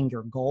achieving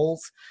your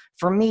goals?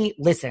 For me,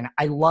 listen,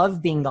 I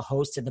love being the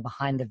host of the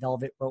Behind the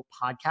Velvet Rope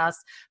podcast,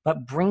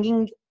 but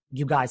bringing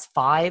you guys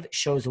 5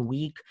 shows a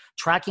week,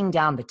 tracking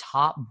down the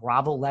top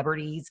Bravo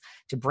celebrities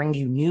to bring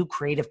you new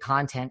creative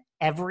content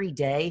every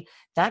day,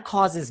 that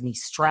causes me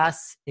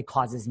stress. It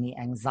causes me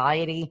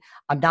anxiety.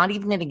 I'm not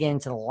even going to get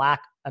into the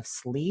lack of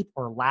sleep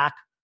or lack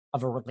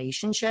of a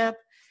relationship.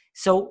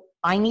 So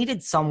I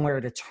needed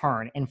somewhere to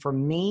turn. And for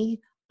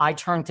me, I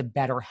turned to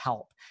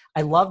BetterHelp.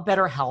 I love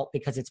BetterHelp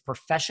because it's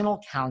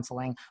professional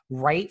counseling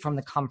right from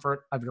the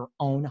comfort of your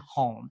own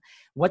home.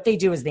 What they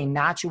do is they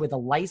match you with a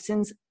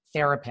licensed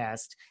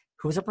therapist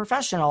who's a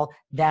professional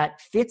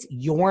that fits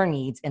your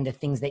needs and the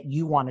things that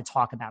you want to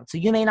talk about. So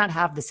you may not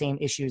have the same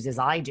issues as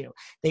I do.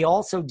 They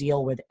also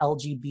deal with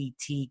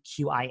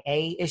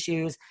LGBTQIA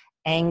issues,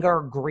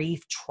 anger,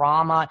 grief,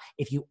 trauma.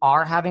 If you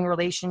are having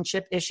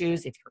relationship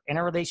issues, if you're in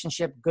a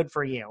relationship, good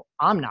for you.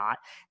 I'm not.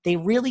 They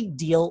really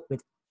deal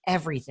with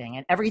everything,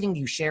 and everything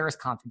you share is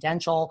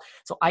confidential.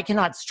 So I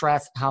cannot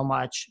stress how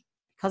much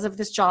because of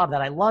this job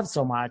that I love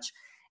so much,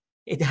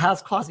 it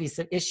has caused me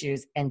some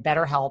issues, and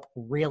BetterHelp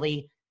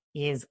really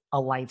is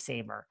a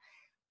lifesaver.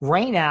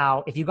 Right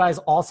now, if you guys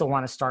also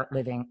want to start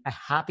living a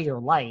happier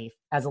life,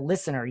 as a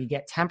listener, you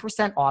get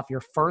 10% off your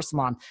first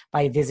month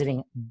by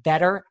visiting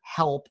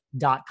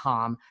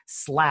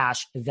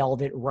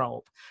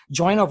betterhelp.com/velvetrope.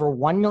 Join over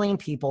 1 million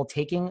people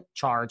taking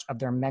charge of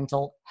their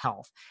mental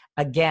health.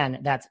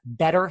 Again, that's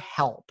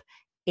BetterHelp,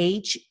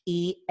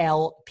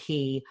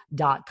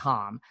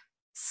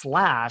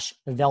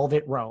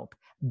 HELP.com/velvetrope.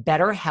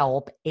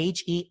 BetterHelp,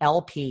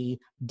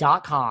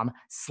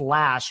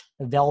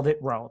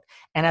 HELP.com/velvetrope.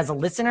 And as a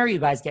listener, you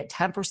guys get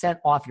 10%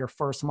 off your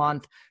first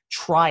month.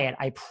 Try it.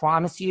 I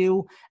promise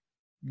you,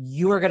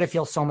 you are going to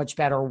feel so much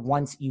better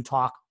once you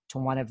talk to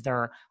one of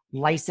their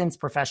licensed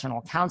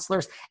professional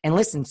counselors. And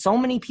listen, so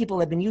many people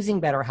have been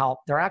using BetterHelp.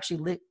 They're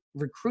actually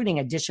recruiting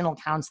additional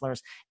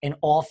counselors in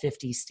all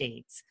 50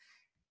 states.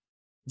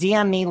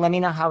 DM me. Let me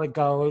know how it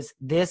goes.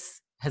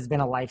 This has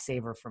been a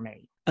lifesaver for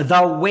me.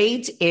 The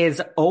wait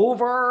is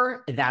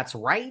over. That's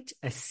right.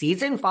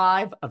 Season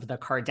 5 of The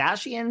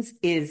Kardashians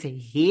is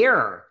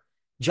here.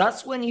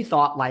 Just when you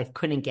thought life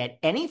couldn't get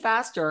any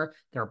faster,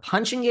 they're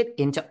punching it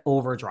into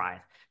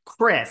overdrive.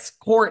 Kris,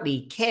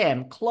 Kourtney,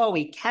 Kim,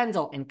 Khloe,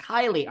 Kendall, and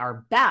Kylie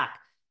are back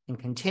and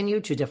continue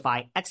to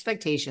defy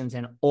expectations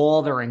in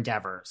all their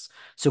endeavors.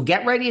 So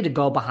get ready to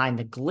go behind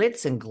the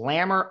glitz and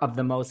glamour of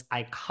the most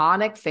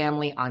iconic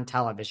family on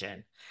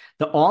television.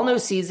 The all-new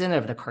season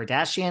of The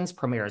Kardashians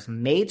premieres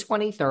May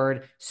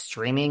 23rd,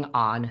 streaming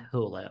on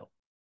Hulu.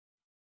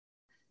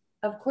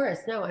 Of course.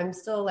 No, I'm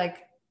still like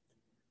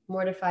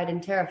mortified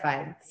and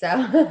terrified. So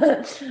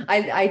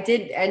I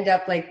did end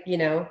up like,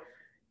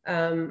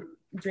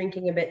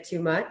 drinking a bit too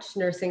much,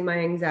 nursing my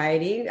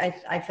anxiety.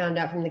 I found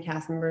out from the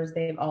cast members,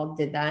 they've all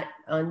did that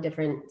on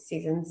different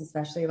seasons,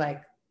 especially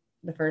like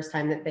the first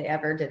time that they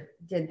ever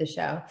did the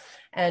show.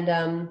 And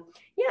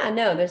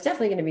there's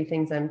definitely going to be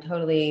things I'm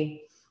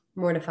totally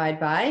mortified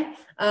by.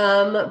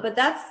 But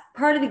that's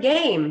part of the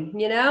game.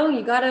 You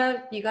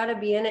gotta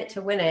be in it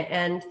to win it.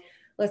 And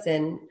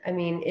listen, I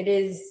mean, it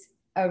is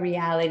a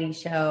reality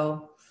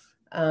show.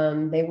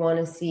 They want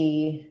to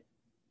see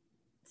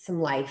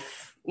some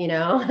life,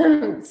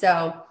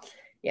 so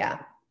yeah,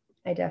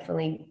 I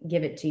definitely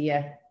give it to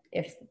you.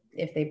 If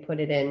they put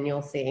it in,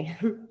 you'll see.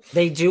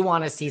 They do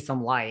want to see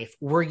some life.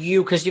 Were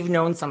you, because you've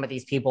known some of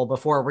these people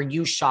before, were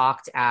you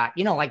shocked at,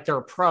 like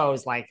they're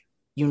pros, like,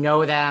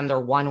 them, they're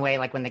one way,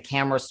 like when the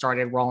camera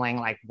started rolling,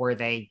 like, were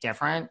they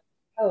different?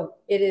 Oh,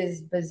 it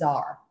is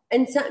bizarre.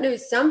 And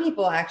some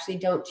people actually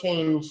don't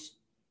change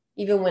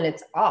even when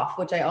it's off,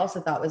 which I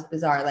also thought was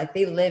bizarre. Like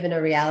they live in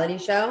a reality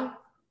show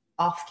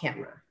off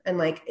camera. And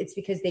like, it's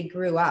because they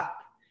grew up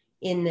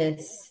in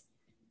this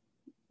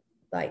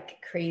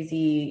like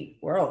crazy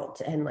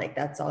world and like,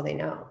 that's all they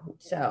know.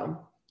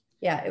 So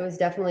yeah, it was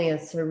definitely a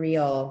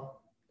surreal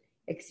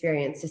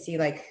experience to see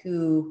like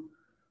who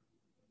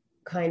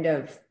kind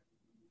of,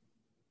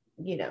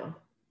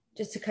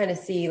 just to kind of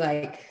see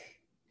like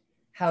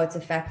how it's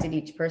affected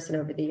each person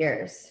over the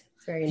years.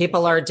 It's very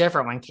People are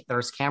different when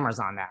there's cameras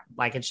on them.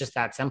 Like, it's just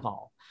that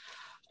simple.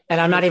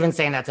 And I'm not even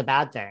saying that's a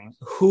bad thing.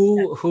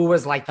 Who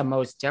was like the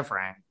most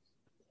different?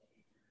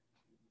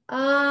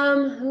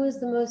 Who was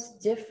the most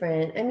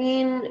different? I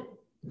mean,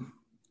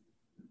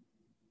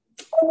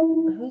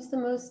 who's the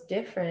most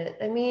different?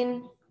 I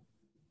mean,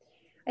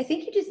 I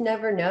think you just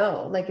never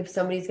know, like if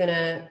somebody's going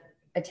to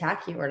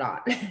attack you or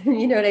not.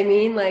 You know what I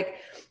mean? Like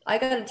I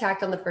got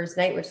attacked on the first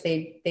night, which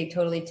they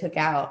totally took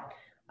out.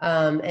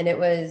 And it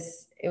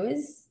was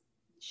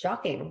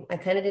shocking. I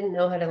kind of didn't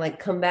know how to like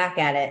come back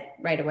at it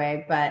right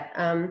away, but,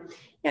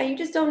 you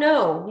just don't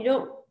know. You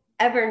don't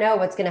ever know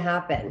what's going to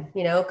happen,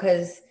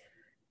 because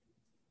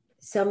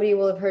somebody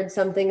will have heard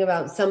something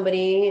about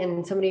somebody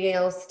and somebody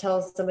else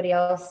tells somebody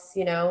else,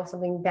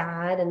 something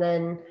bad. And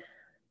then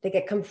they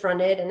get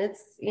confronted and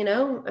it's,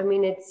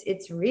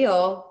 it's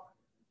real,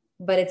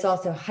 but it's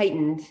also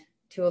heightened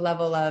to a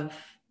level of,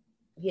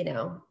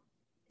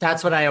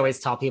 That's what I always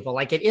tell people.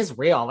 Like, it is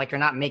real. Like, you're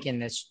not making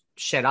this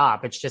shit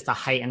up. It's just a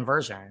heightened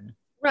version.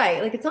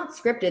 Right. Like, it's not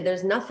scripted.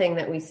 There's nothing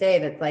that we say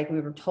that's like we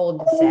were told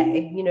to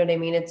say. You know what I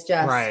mean? It's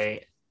just,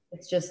 right.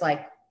 It's just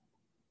like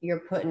you're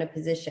put in a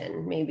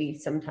position, maybe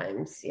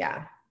sometimes.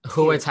 Yeah.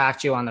 Who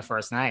attacked you on the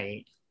first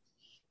night?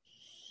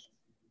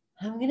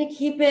 I'm going to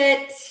keep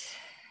it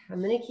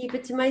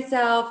to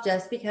myself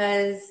just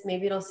because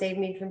maybe it'll save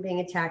me from being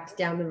attacked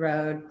down the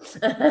road.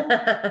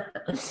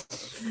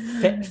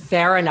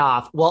 Fair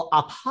enough. Well,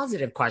 a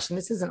positive question.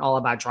 This isn't all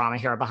about drama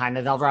here behind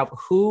the velvet rope.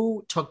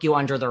 Who took you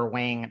under their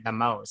wing the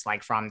most,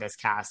 like from this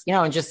cast?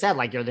 And just said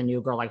like you're the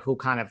new girl. Like who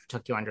kind of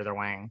took you under their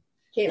wing?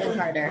 Caitlin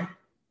Carter,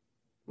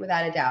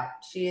 without a doubt.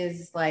 She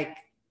is like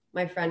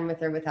my friend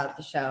with or without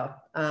the show.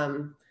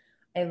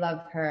 I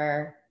love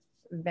her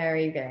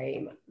very,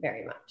 very,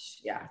 very much.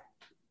 Yeah.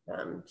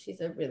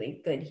 She's a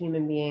really good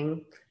human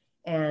being,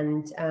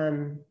 and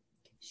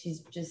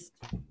she's just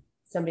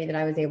somebody that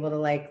I was able to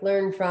like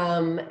learn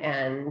from,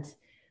 and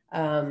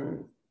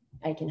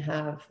I can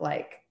have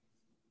like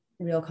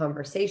real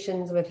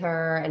conversations with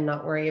her and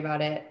not worry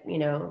about it,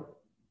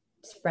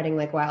 spreading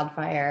like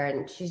wildfire.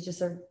 And she's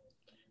just a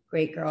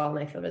great girl. And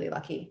I feel really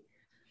lucky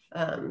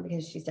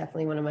because she's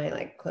definitely one of my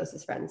like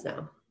closest friends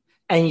now.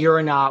 And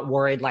you're not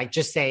worried, like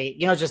just say,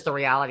 just the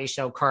reality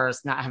show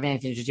curse, not having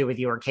anything to do with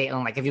you or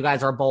Caitlyn. Like if you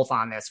guys are both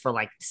on this for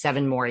like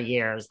 7 more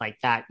years, like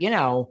that,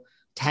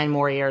 10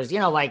 more years,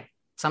 like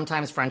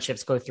sometimes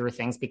friendships go through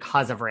things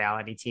because of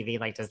reality TV.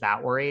 Like, does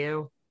that worry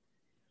you?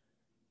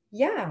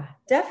 Yeah,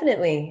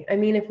 definitely.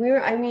 Eventually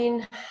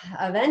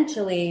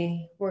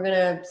we're going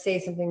to say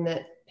something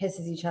that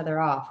pisses each other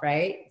off,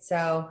 right?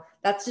 So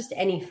that's just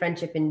any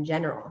friendship in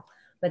general.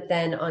 But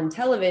then on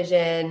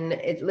television,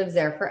 it lives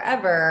there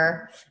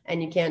forever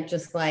and you can't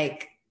just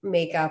like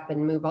make up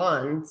and move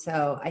on.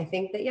 So I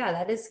think that, yeah,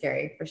 that is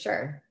scary for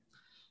sure.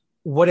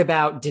 What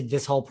about, did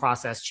this whole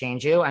process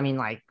change you? I mean,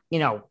 like,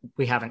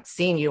 we haven't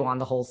seen you on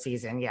the whole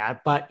season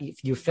yet, but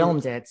you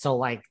filmed it. So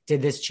like,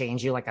 did this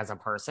change you like as a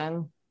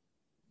person?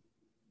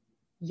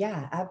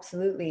 Yeah,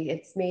 absolutely.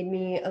 It's made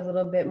me a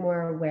little bit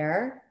more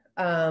aware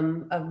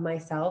of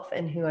myself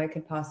and who I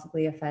could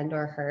possibly offend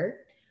or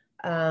hurt.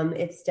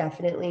 It's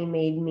definitely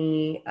made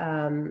me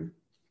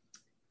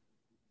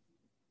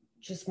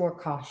just more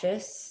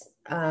cautious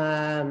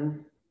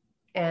and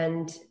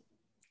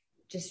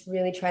just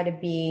really try to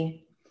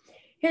be.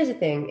 Here's the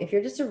thing. If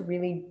you're just a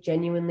really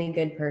genuinely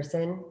good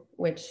person,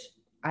 which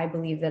I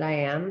believe that I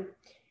am,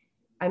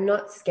 I'm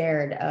not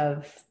scared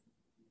of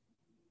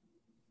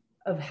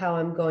how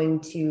I'm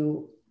going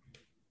to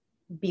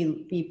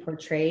be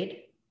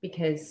portrayed,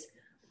 because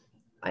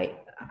I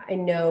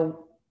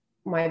know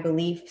my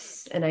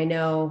beliefs and I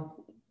know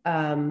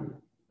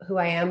who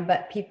I am,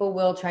 but people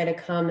will try to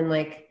come and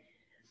like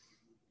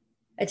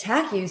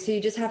attack you. So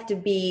you just have to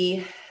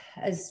be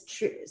as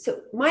true.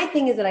 So my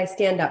thing is that I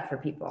stand up for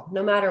people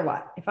no matter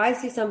what. If I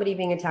see somebody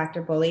being attacked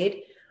or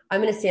bullied,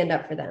 I'm going to stand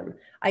up for them.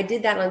 I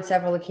did that on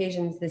several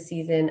occasions this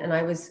season, and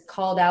I was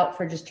called out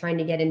for just trying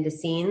to get into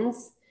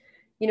scenes.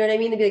 You know what I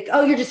mean? They'd be like,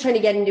 oh, you're just trying to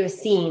get into a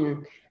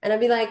scene. And I'd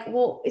be like,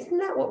 well, isn't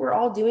that what we're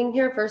all doing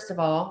here? First of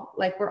all,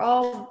 like we're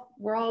all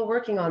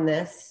working on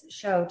this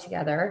show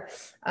together.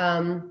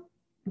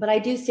 But I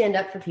do stand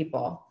up for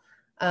people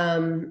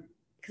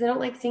because I don't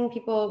like seeing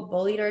people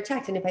bullied or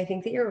attacked. And if I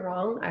think that you're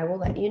wrong, I will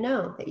let you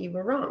know that you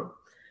were wrong.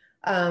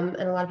 And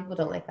a lot of people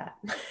don't like that.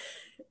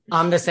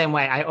 I'm the same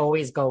way. I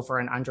always go for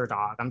an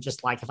underdog. I'm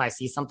just like, if I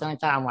see something like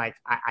that, I'm like,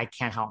 I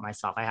can't help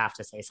myself. I have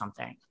to say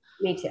something.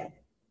 Me too.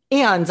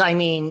 And I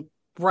mean,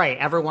 right.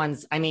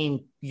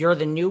 You're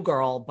the new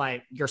girl,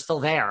 but you're still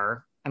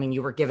there. I mean,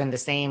 you were given the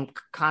same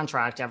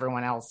contract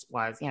everyone else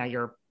was,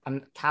 you're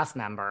a cast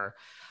member.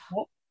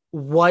 Yep.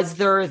 Was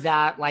there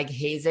that like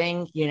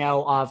hazing,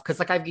 because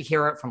like I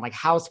hear it from like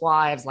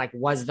housewives, like,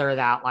 was there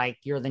that like,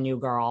 you're the new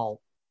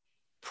girl,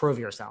 prove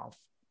yourself?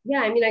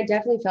 Yeah. I mean, I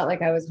definitely felt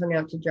like I was hung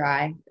out to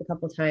dry a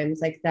couple of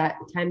times. Like that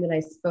time that I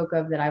spoke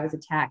of that I was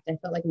attacked, I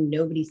felt like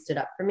nobody stood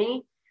up for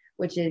me,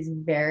 which is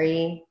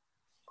very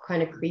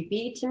kind of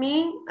creepy to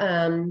me.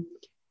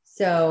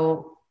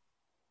 So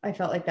I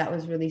felt like that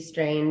was really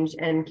strange.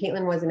 And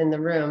Caitlyn wasn't in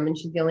the room, and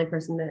she's the only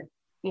person that,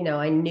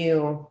 I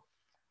knew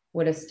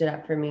would have stood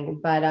up for me.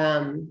 But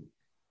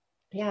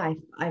yeah,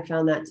 I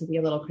found that to be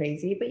a little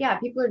crazy. But yeah,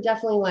 people are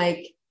definitely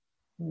like,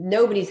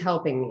 nobody's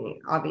helping me,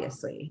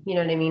 obviously. You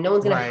know what I mean? No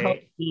one's going to help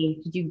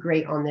me to do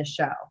great on this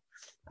show.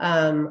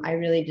 I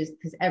really just,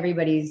 because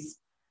everybody's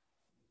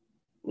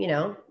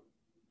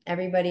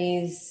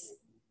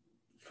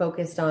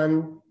focused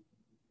on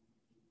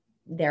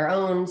their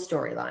own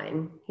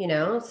storyline,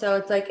 so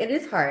it's like, it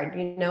is hard.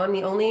 I'm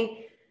the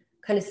only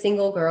kind of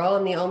single girl.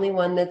 I'm the only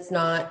one that's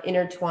not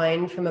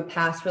intertwined from a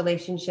past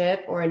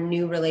relationship or a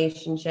new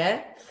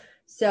relationship.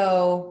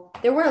 So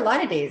there were a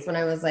lot of days when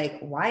I was like,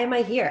 why am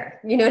I here?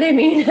 You know what I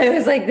mean? I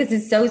was like, this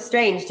is so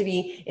strange to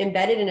be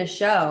embedded in a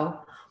show.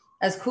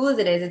 As cool as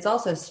it is, it's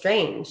also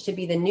strange to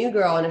be the new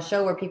girl in a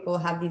show where people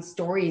have these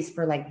stories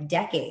for like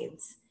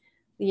decades,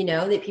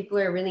 that people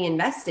are really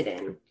invested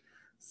in.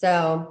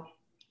 So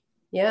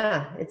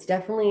yeah, it's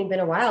definitely been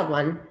a wild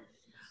one.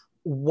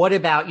 What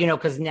about,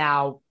 because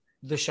now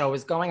the show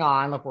is going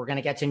on, look, we're going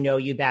to get to know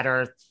you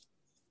better.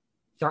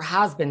 There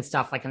has been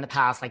stuff like in the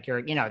past, like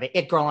you're, the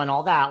it girl and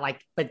all that,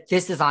 like, but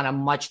this is on a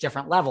much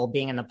different level,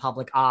 being in the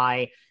public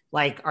eye.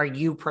 Like, are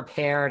you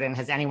prepared? And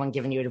has anyone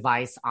given you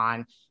advice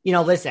on,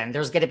 listen,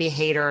 there's going to be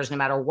haters no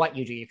matter what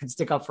you do. You can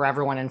stick up for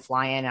everyone and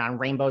fly in on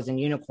rainbows and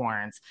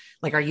unicorns.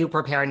 Like, are you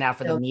prepared now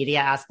for the media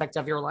aspect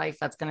of your life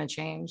that's going to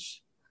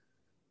change?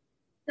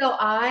 So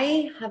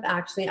I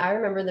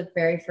remember the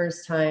very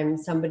first time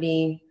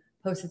somebody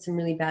posted some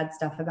really bad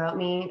stuff about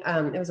me.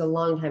 It was a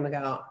long time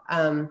ago.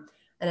 And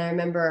I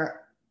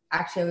remember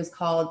actually it was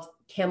called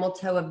Camel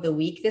Toe of the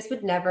Week. This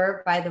would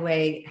never, by the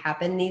way,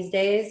 happen these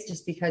days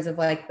just because of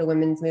like the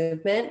women's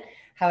movement.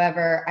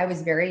 However, I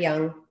was very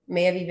young,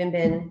 may have even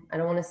been, I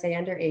don't want to say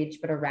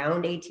underage, but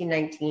around 18,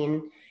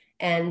 19.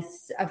 And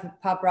a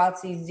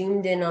paparazzi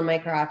zoomed in on my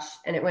crotch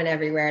and it went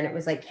everywhere. And it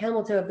was like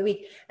Camel Toe of the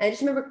Week. And I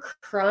just remember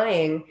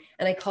crying,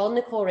 and I called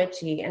Nicole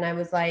Richie and I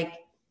was like,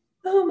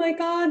 oh my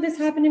God, this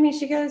happened to me.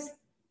 She goes,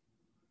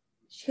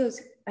 she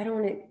goes, I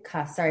don't want to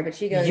cuss, sorry, but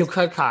she goes, you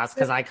could cuss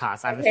because I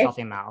cuss. I have a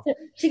filthy mouth.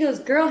 She goes,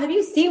 girl, have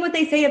you seen what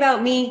they say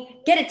about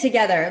me? Get it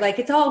together. Like,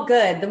 it's all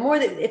good. The more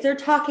that if they're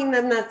talking,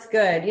 then that's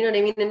good. You know what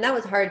I mean? And that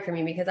was hard for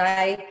me because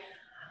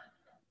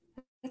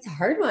it's a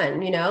hard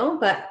one, you know,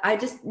 but I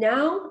just,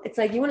 now it's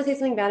like, you want to say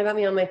something bad about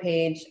me on my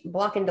page,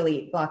 block and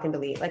delete.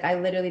 Like, I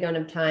literally don't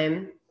have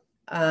time.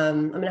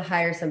 I'm going to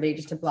hire somebody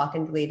just to block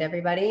and delete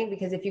everybody,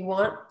 because if you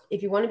want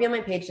to be on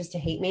my page just to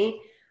hate me,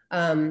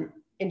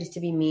 and just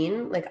to be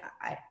mean, like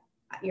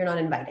you're not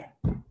invited.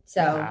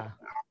 So yeah.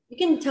 You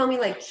can tell me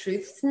like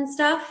truths and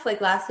stuff.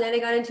 Like last night I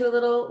got into a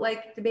little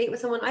like debate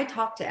with someone. I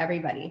talk to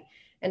everybody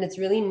and it's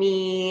really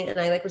me, and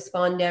I like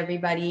respond to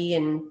everybody,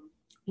 and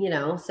you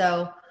know,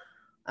 so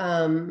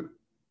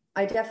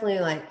I definitely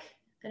like,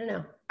 I don't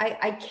know.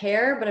 I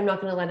care, but I'm not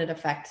going to let it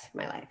affect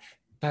my life.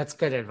 That's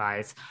good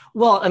advice.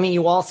 Well, I mean,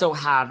 you also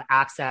have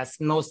access.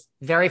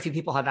 Very few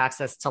people have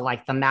access to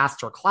like the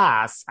master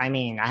class. I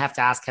mean, I have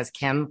to ask, has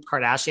Kim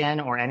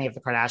Kardashian or any of the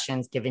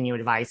Kardashians given you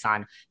advice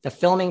on the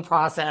filming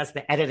process,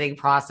 the editing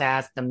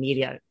process, the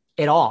media,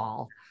 it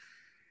all?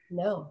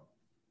 No,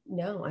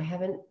 I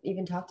haven't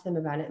even talked to them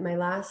about it. My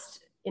last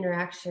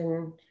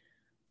interaction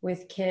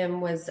with Kim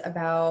was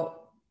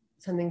about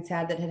something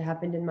sad that had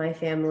happened in my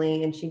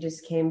family, and she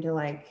just came to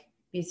like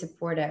be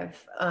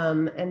supportive.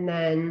 And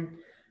then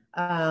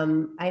I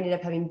ended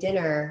up having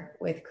dinner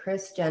with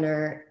Kris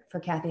Jenner for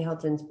Kathy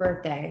Hilton's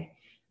birthday.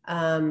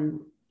 And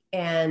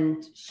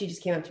she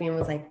just came up to me and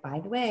was like, by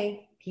the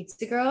way,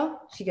 pizza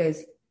girl, she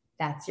goes,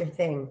 that's your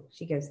thing.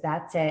 She goes,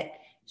 that's it.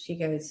 She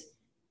goes,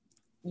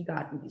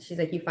 she's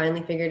like, you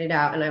finally figured it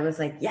out. And I was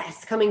like,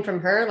 yes, coming from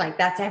her, like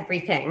that's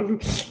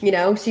everything. You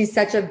know, she's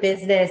such a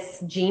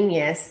business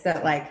genius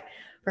that like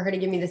for her to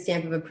give me the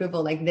stamp of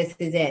approval, like this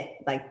is it,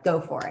 like go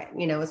for it.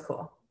 You know, it was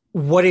cool.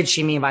 What did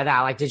she mean by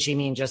that? Like, did she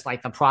mean just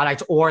like the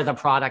product, or the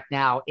product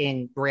now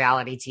in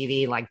reality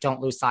TV? Like,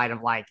 don't lose sight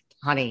of like,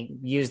 honey,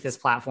 use this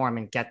platform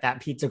and get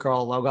that Pizza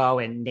Girl logo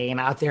and name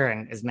out there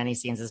in as many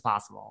scenes as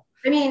possible.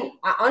 I mean,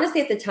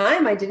 honestly, at the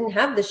time I didn't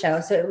have the show.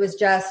 So it was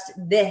just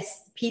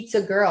this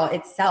Pizza Girl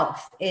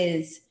itself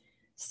is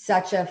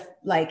such a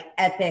like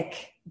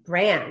epic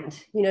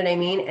brand, you know what I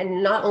mean?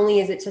 And not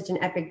only is it such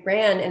an epic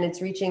brand, and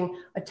it's reaching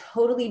a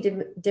totally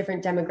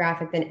different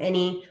demographic than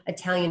any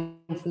Italian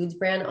foods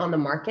brand on the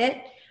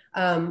market.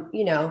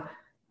 You know,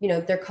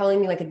 they're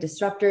calling me like a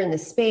disruptor in the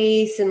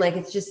space, and like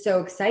it's just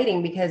so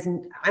exciting because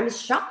I'm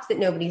shocked that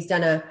nobody's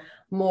done a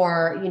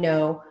more, you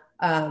know,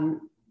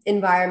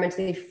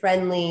 environmentally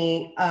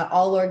friendly,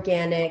 all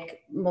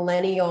organic,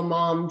 millennial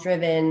mom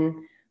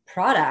driven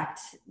product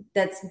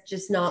that's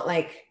just not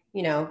like,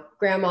 you know,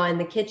 grandma in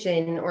the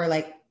kitchen, or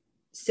like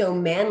so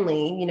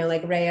manly, you know,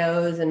 like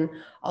Rayo's and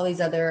all these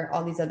other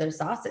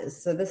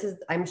sauces. So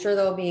I'm sure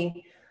there'll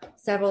be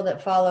several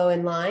that follow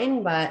in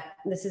line, but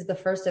this is the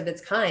first of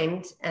its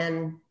kind.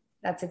 And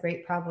that's a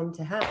great problem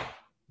to have.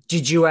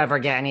 Did you ever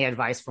get any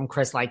advice from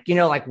Kris? Like, you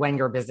know, like when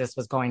your business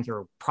was going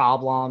through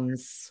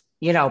problems,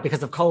 you know,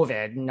 because of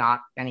COVID,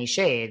 not any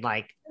shade.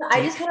 Like,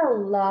 I just had a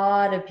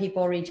lot of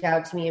people reach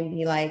out to me and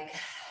be like,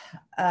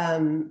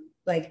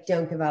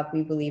 don't give up.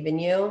 We believe in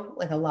you.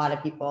 Like a lot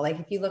of people, like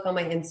if you look on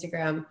my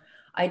Instagram,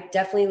 I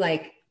definitely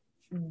like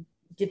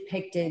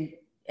depicted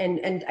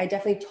and I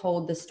definitely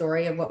told the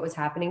story of what was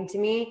happening to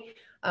me,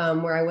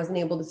 where I wasn't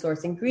able to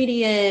source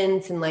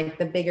ingredients, and like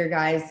the bigger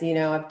guys, you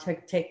know,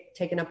 have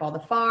taken up all the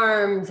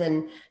farms,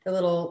 and the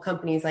little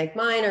companies like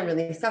mine are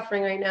really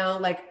suffering right now.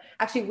 Like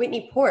actually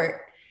Whitney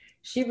Port,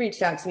 she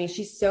reached out to me.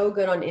 She's so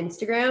good on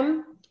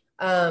Instagram.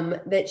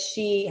 That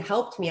she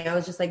helped me. I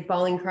was just like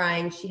bawling,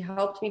 crying. She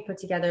helped me put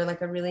together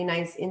like a really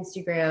nice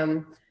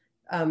Instagram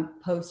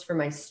post for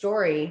my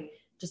story,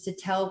 just to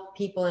tell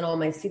people in all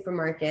my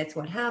supermarkets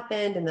what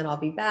happened, and then I'll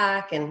be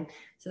back. And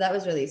so that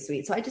was really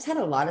sweet. So I just had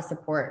a lot of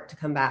support to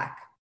come back.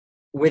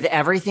 With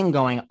everything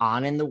going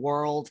on in the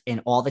world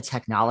and all the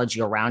technology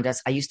around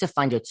us, I used to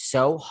find it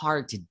so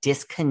hard to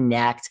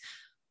disconnect,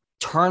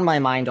 turn my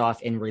mind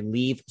off, and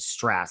relieve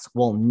stress.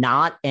 Well,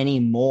 not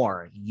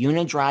anymore.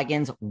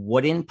 Unidragon's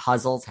wooden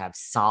puzzles have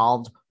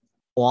solved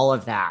all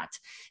of that.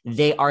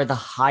 They are the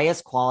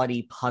highest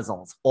quality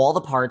puzzles. All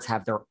the parts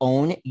have their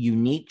own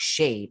unique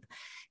shape.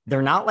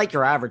 They're not like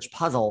your average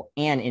puzzle.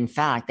 And in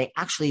fact, they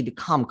actually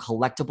become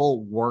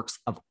collectible works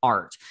of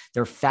art.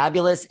 They're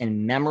fabulous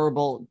and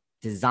memorable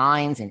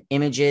designs and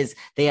images.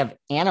 They have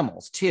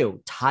animals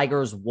too: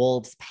 tigers,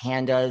 wolves,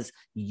 pandas,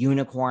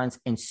 unicorns,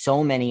 and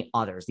so many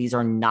others. These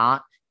are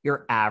not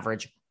your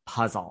average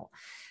puzzle.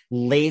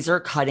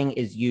 Laser cutting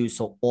is used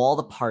so all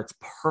the parts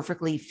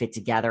perfectly fit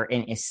together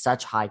and is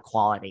such high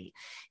quality.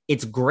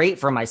 It's great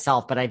for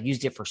myself, but I've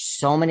used it for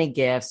so many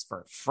gifts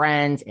for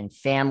friends and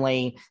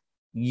family.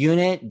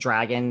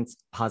 Unidragon's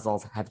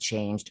puzzles have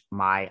changed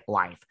my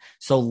life.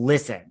 So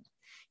listen,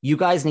 you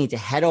guys need to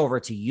head over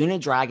to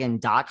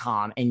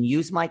unidragon.com and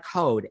use my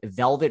code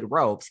Velvet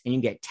Ropes, and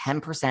you get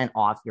 10%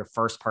 off your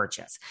first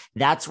purchase.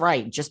 That's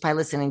right. Just by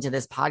listening to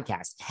this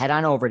podcast, head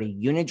on over to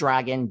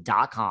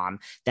unidragon.com.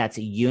 That's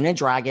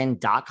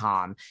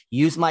unidragon.com.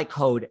 Use my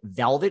code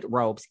Velvet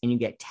Ropes, and you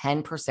get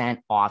 10%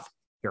 off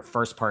your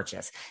first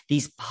purchase.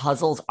 These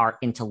puzzles are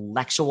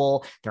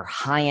intellectual, they're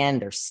high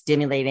end, they're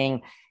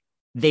stimulating.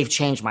 They've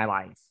changed my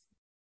life.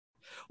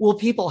 Well,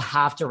 people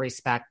have to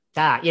respect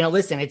that.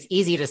 Listen, it's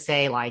easy to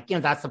say, like,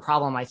 that's the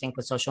problem, I think,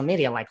 with social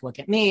media. Like, look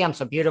at me, I'm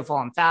so beautiful,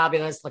 I'm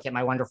fabulous. Look at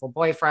my wonderful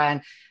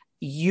boyfriend.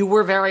 You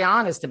were very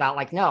honest about,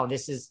 like, no,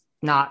 this is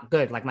not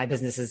good. Like, my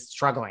business is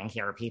struggling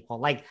here, people.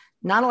 Like,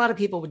 not a lot of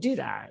people would do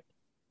that.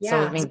 Yeah.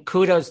 So, I mean,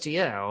 kudos to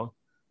you.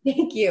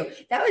 Thank you.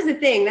 That was the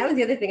thing. That was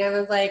the other thing. I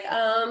was like,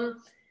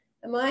 am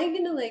I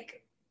going to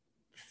like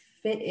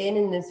fit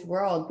in this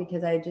world?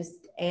 Because I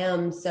just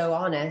am so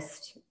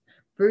honest,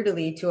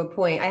 brutally to a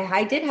point.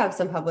 I did have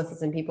some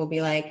publicists and people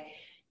be like,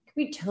 can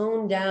we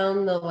tone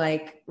down the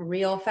like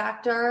real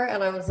factor?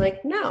 And I was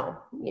like, no,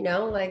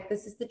 like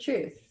this is the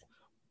truth.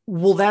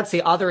 Well, that's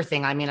the other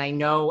thing. I mean, I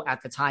know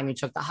at the time you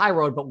took the high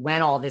road, but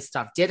when all this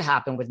stuff did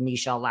happen with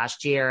Michelle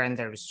last year and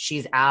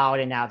she's out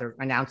and now they're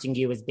announcing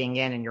you as being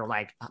in and you're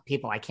like,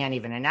 people, I can't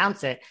even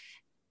announce it.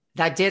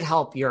 That did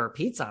help your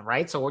pizza,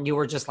 right? So you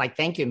were just like,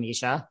 thank you,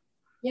 Misha.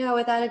 Yeah,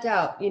 without a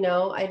doubt.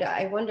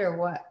 I wonder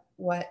what,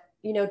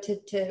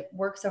 to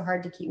work so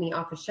hard to keep me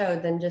off a show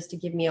than just to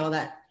give me all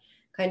that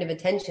kind of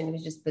attention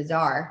was just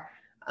bizarre.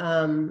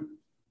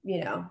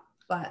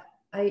 But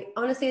I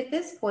honestly, at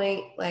this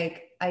point,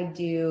 like I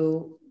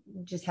do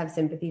just have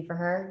sympathy for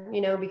her,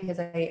 because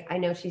I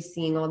know she's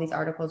seeing all these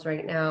articles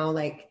right now.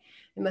 Like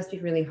it must be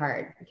really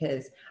hard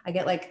because I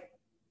get like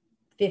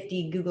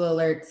 50 Google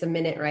alerts a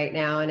minute right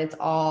now and it's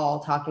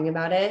all talking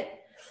about it.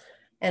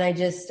 And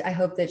I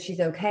hope that she's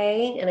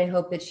okay. And I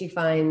hope that she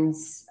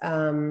finds,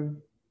 a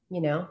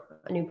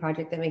new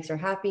project that makes her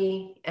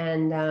happy.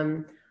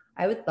 And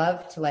I would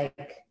love to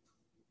like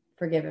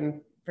forgive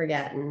and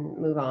forget and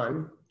move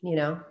on,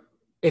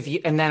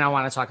 And then I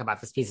want to talk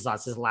about this pizza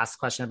sauce. This is the last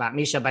question about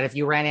Misha, but if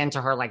you ran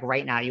into her, like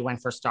right now, you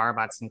went for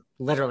Starbucks and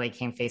literally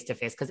came face to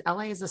face, because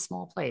LA is a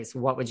small place.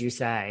 What would you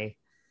say?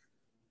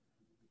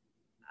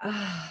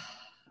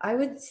 I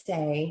would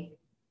say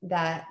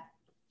that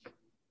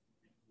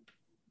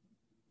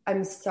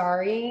I'm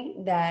sorry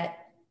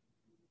that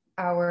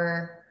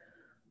our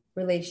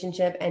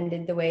relationship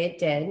ended the way it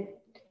did.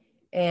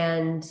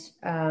 And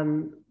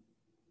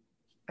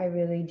I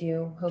really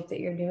do hope that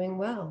you're doing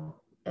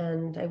well.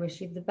 And I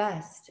wish you the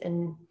best.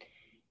 And,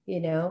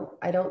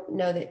 I don't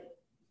know that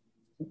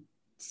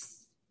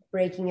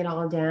breaking it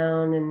all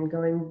down and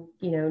going,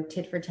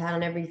 tit for tat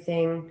on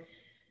everything.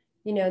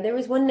 There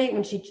was one night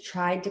when she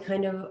tried to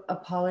kind of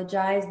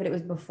apologize, but it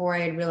was before I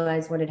had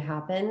realized what had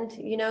happened,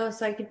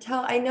 so I could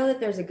tell, I know that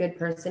there's a good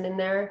person in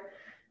there.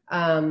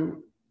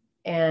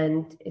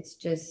 And it's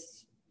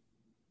just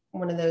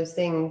one of those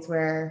things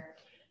where,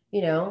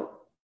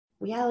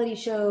 reality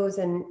shows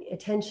and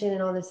attention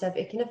and all this stuff,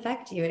 it can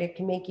affect you and it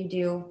can make you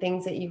do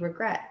things that you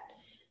regret.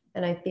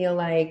 And I feel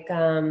like,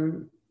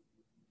 I'm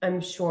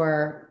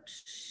sure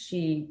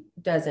she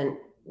doesn't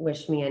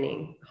wish me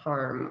any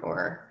harm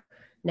or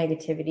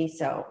negativity.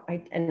 So I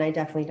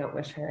definitely don't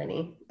wish her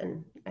any,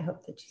 and I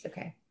hope that she's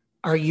okay.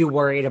 Are you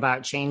worried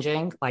about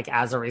changing? Like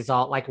as a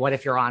result, like what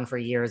if you're on for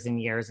years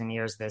and years and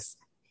years, this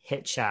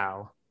hit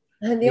show?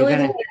 And the only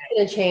thing that's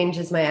going to change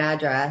is my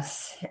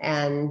address.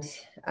 And,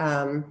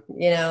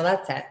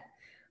 that's it.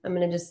 I'm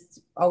going to just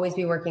always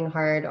be working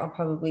hard. I'll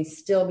probably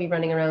still be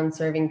running around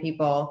serving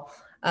people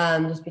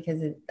just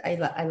because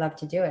I love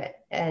to do it.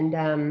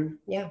 And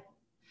yeah.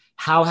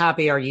 How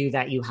happy are you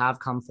that you have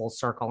come full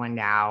circle and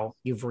now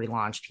you've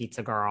relaunched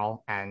Pizza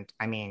Girl? And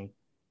I mean,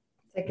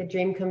 it's like a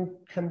dream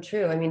come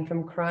true. I mean,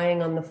 from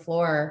crying on the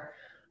floor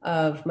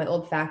of my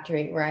old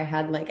factory where I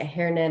had like a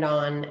hairnet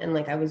on and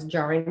like I was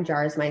jarring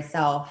jars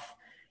myself.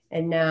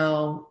 And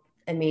now,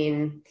 I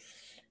mean,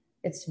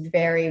 it's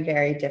very,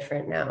 very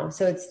different now.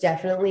 So it's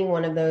definitely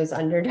one of those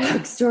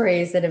underdog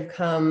stories that have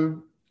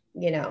come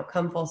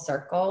full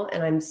circle.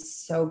 And I'm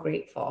so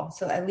grateful.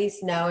 So at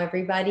least now,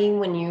 everybody,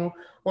 when you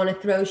want to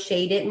throw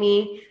shade at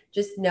me,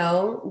 just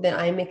know that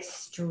I'm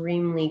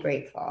extremely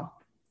grateful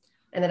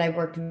and that I've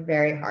worked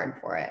very hard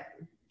for it.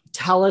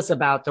 Tell us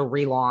about the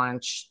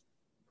relaunch.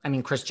 I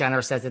mean, Kris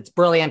Jenner says it's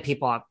brilliant.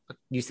 People,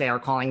 you say, are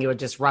calling you a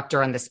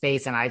disruptor in the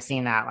space. And I've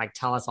seen that. Like,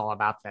 tell us all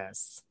about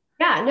this.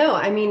 Yeah, no,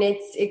 I mean,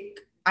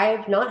 I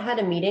have not had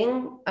a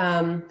meeting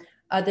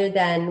other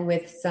than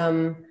with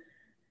some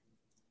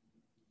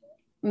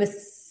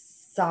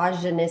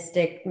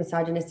misogynistic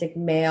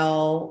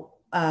male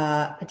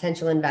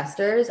potential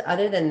investors.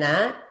 Other than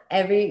that,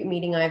 every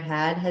meeting I've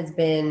had has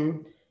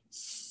been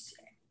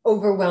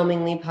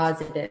overwhelmingly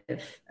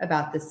positive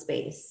about the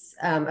space,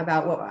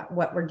 about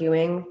what we're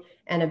doing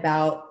and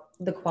about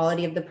the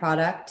quality of the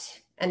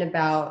product and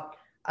about,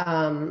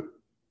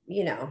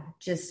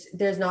 just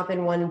there's not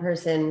been one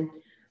person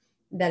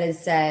that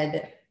has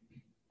said,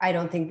 I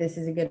don't think this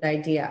is a good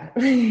idea.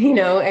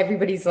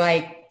 Everybody's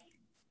like,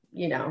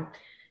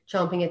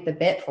 chomping at the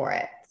bit for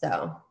it.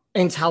 So.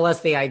 And tell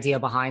us the idea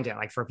behind it,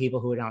 like for people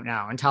who don't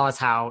know, and tell us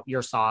how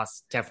your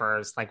sauce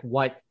differs. Like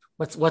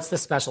what's the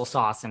special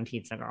sauce in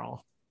Pizza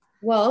Girl?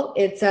 Well,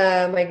 it's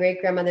my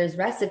great grandmother's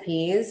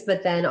recipes,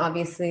 but then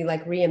obviously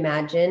like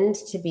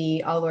reimagined to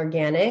be all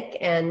organic.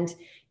 And,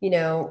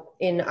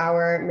 in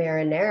our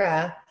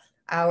marinara,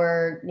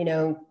 our,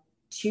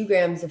 2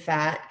 grams of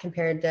fat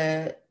compared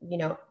to,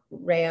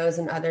 Rao's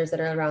and others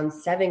that are around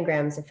 7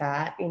 grams of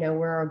fat.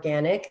 We're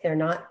organic. They're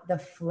not the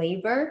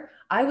flavor.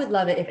 I would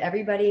love it if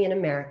everybody in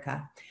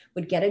America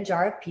would get a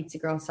jar of Pizza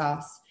Girl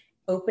sauce,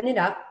 open it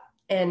up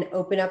and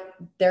open up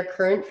their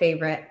current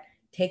favorite,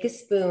 take a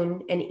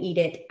spoon and eat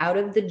it out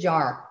of the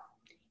jar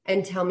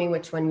and tell me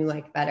which one you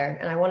like better.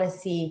 And I want to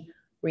see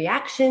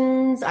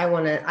reactions.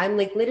 I'm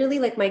like literally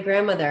like my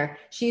grandmother.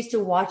 She used to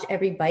watch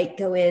every bite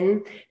go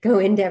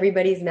into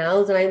everybody's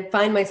mouths. And I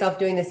find myself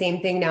doing the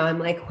same thing now. I'm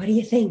like, what do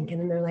you think? And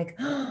then they're like,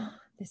 oh,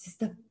 this is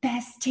the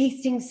best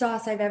tasting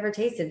sauce I've ever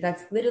tasted.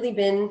 That's literally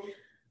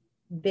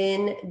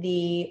been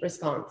the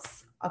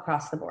response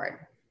across the board.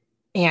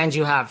 And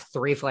you have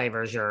 3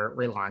 flavors you're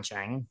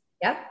relaunching.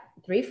 Yep.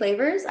 3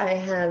 flavors. I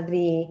have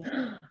the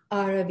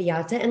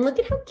arrabbiata, and look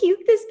at how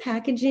cute this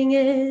packaging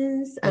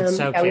is. It's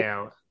so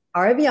cute.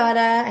 Arrabbiata,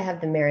 I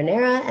have the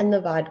marinara and the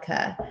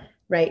vodka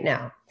right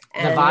now.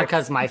 And the vodka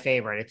is my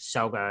favorite. It's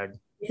so good.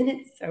 And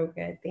it's so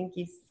good. Thank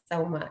you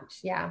so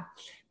much. Yeah.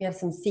 We have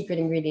some secret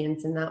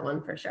ingredients in that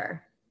one for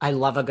sure. I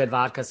love a good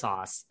vodka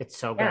sauce. It's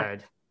so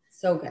good.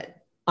 So good.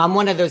 I'm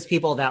one of those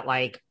people that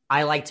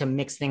I like to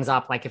mix things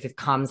up. Like if it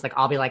comes,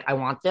 I'll be like, I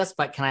want this,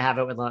 but can I have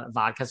it with a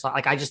vodka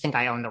sauce? I just think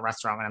I own the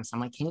restaurant when I'm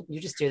like, can you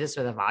just do this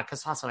with a vodka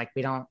sauce? Or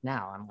we don't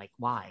know. I'm like,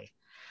 why?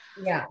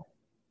 Yeah.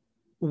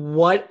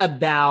 What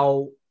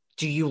about,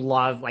 do you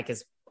love,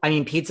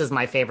 pizza is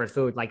my favorite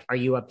food. Are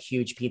you a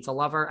huge pizza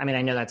lover?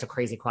 I know that's a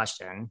crazy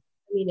question.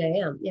 I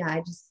am. Yeah.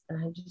 I just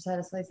had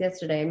a slice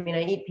yesterday.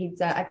 I eat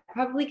pizza. I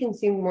probably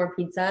consume more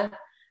pizza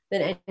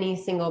than any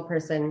single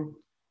person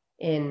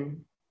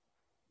in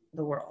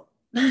the world.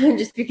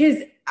 Just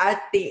because I've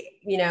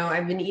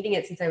been eating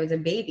it since I was a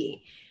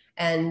baby,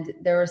 and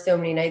there were so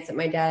many nights that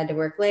my dad had to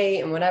work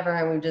late and whatever,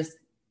 I would just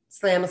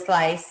slam a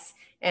slice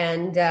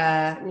and,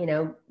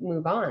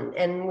 move on.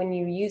 And when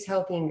you use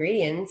healthy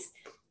ingredients,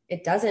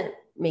 it doesn't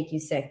make you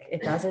sick.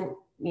 It doesn't,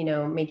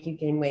 make you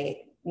gain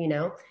weight.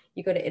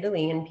 You go to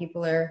Italy and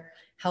people are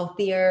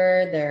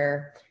healthier,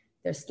 they're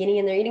skinny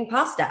and they're eating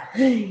pasta,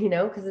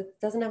 because it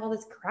doesn't have all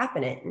this crap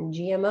in it and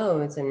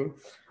GMOs and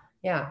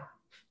yeah.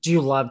 Do you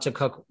love to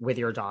cook with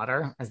your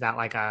daughter? Is that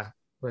a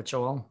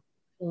ritual?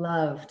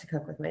 Love to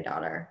cook with my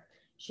daughter.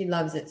 She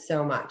loves it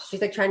so much. She's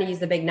trying to use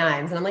the big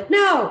knives and I'm like,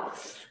 no,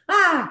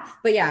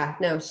 but yeah,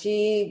 no,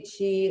 she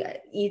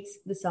eats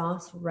the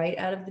sauce right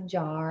out of the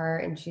jar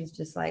and she's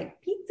just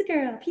like,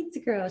 pizza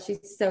girl.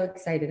 She's so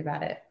excited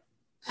about it.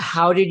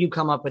 How did you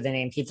come up with the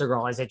name Pizza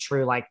Girl? Is it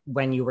true?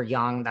 When you were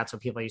young, that's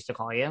what people used to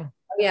call you?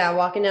 Oh, yeah.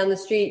 Walking down the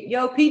street,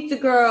 yo, Pizza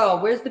Girl,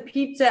 where's the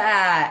pizza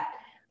at?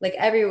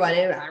 Everyone,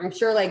 I'm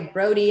sure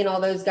Brody and all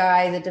those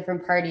guys at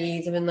different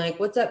parties have been like,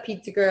 what's up,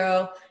 Pizza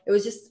Girl? It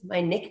was just my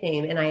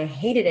nickname and I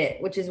hated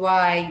it, which is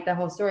why the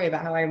whole story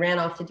about how I ran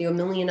off to do a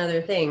million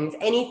other things,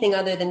 anything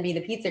other than be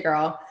the Pizza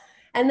Girl.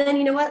 And then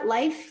you know what?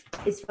 Life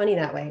is funny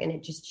that way and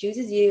it just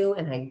chooses you,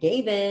 and I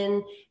gave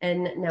in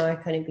and now I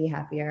couldn't be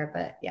happier,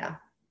 but yeah.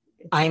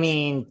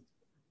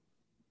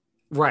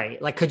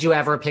 Right. Could you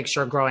ever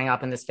picture growing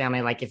up in this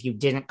family, if you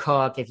didn't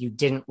cook, if you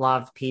didn't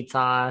love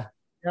pizza?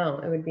 No,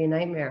 it would be a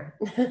nightmare.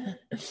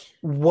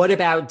 What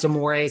about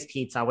D'Amore's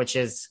Pizza, which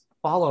is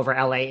all over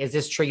LA? Is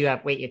this true? You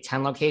have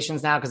 10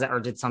 locations now?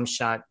 Did something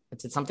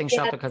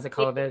shut because of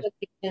COVID?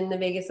 The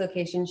Vegas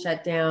location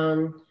shut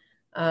down.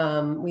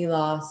 We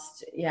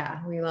lost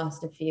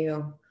a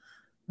few.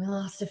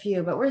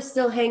 But we're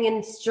still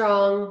hanging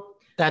strong.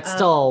 That's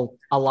still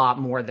a lot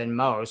more than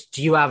most.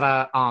 Do you have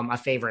a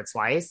favorite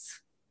slice?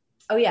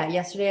 Oh yeah.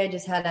 Yesterday I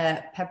just had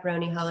a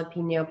pepperoni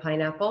jalapeno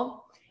pineapple.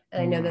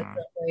 And I know that's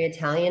not very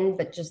Italian,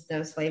 but just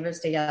those flavors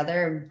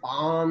together,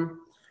 bomb.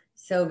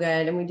 So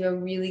good. And we do a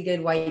really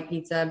good white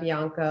pizza,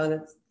 Bianco,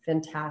 that's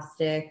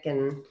fantastic.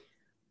 And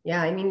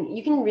yeah,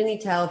 you can really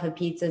tell if a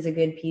pizza is a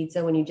good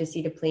pizza when you just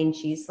eat a plain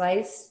cheese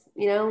slice,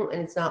 and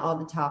it's not all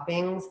the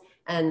toppings.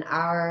 And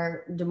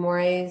our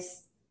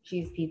D'Amore's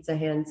cheese pizza,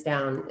 hands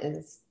down,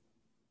 is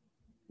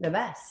the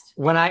best.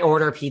 When I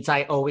order pizza,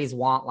 I always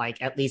want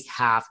at least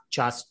half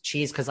just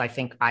cheese, because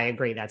I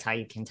agree that's how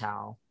you can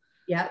tell.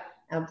 Yep.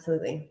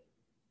 Absolutely.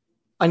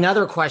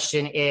 Another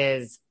question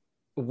is,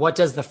 what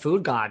does the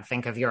food god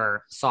think of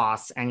your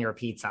sauce and your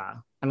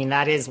pizza?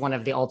 That is one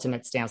of the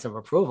ultimate stamps of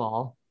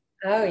approval.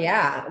 Oh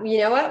yeah. You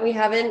know what? We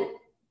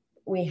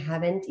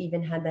haven't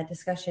even had that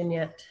discussion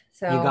yet.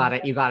 So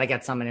you got to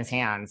get some in his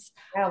hands.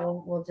 Yeah,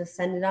 we'll just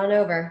send it on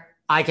over.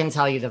 I can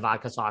tell you the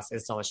vodka sauce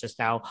is delicious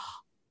though.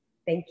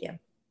 Thank you.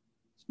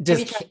 Have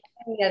you tried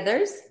any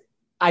others?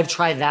 I've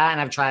tried that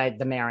and I've tried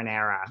the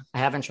marinara. I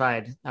haven't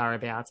tried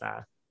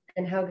arrabbiata.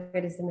 And how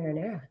good is the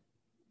marinara?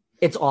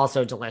 It's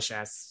also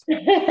delicious.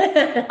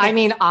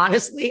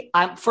 Honestly,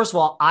 first of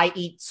all, I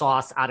eat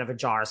sauce out of a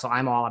jar, so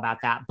I'm all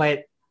about that.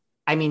 But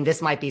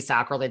this might be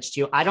sacrilege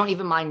to you. I don't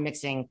even mind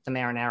mixing the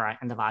marinara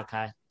and the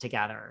vodka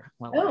together.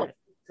 Oh,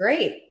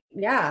 great.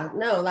 Yeah.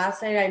 No,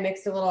 last night I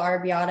mixed a little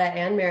arrabbiata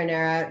and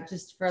marinara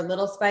just for a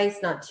little spice,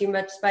 not too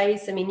much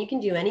spice. You can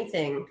do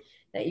anything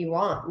that you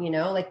want,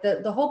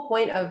 the whole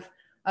point of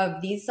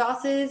of these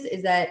sauces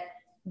is that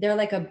they're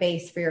like a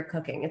base for your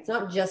cooking. It's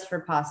not just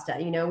for pasta.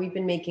 You know, we've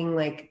been making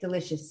like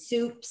delicious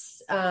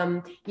soups,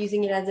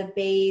 using it as a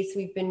base.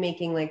 We've been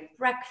making like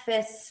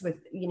breakfasts with,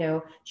 you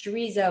know,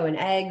 chorizo and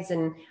eggs.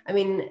 And I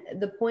mean,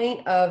 the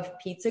point of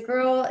Pizza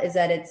Girl is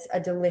that it's a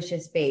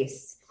delicious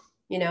base.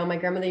 You know, my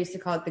grandmother used to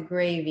call it the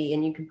gravy,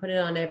 and you can put it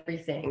on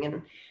everything.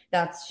 And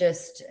that's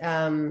just,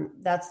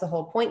 that's the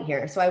whole point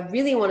here. So I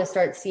really want to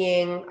start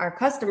seeing our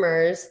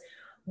customers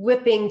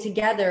whipping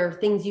together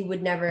things you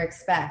would never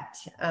expect,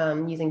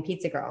 using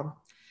Pizza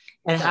Girl.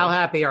 And how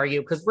happy are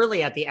you? Because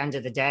really at the end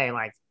of the day,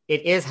 like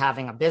it is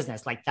having a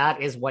business, like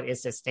that is what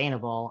is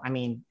sustainable. I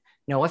mean,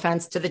 no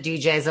offense to the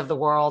DJs of the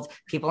world,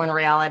 people in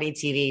reality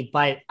TV,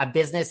 but a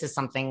business is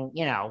something,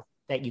 you know,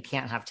 that you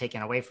can't have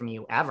taken away from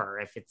you ever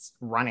if it's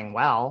running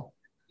well.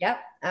 Yep,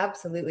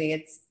 absolutely.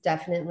 It's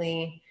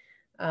definitely,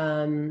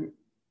 I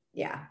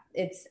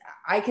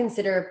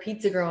consider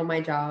Pizza Girl my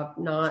job,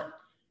 not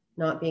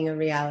being a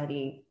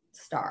reality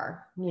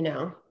star, you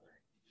know.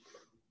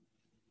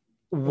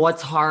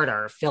 What's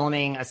harder,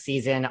 filming a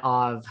season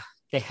of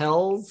The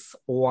Hills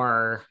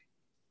or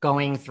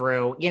going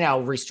through, you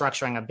know,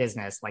 restructuring a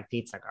business like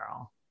Pizza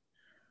Girl?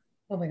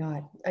 Oh my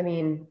God. I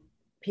mean,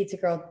 Pizza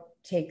Girl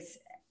takes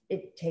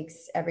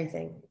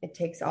everything. It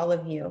takes all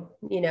of you,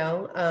 you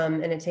know,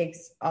 and it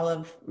takes all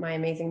of my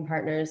amazing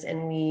partners,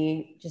 and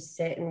we just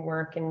sit and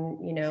work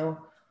and, you know,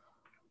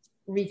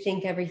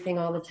 rethink everything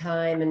all the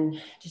time and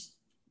just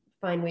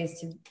find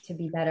ways to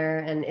be better.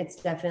 And it's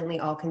definitely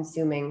all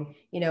consuming.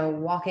 You know,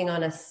 walking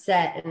on a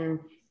set and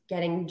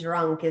getting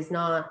drunk is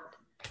not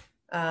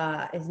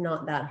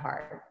that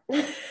hard.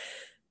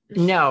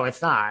 No,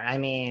 it's not. I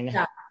mean,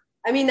 yeah.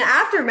 I mean, the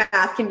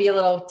aftermath can be a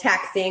little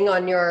taxing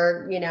on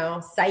your, you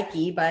know,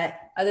 psyche, but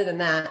other than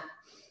that.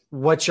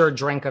 What's your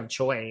drink of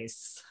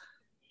choice?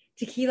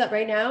 Tequila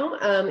right now.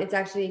 It's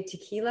actually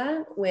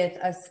tequila with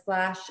a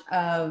splash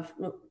of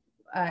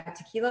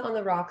tequila on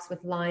the rocks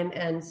with lime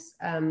and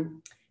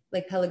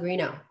like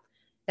Pellegrino.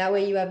 That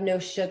way you have no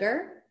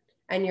sugar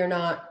and you're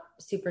not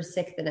super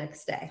sick the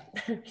next day.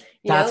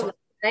 Last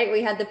night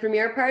we had the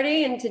premiere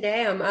party, and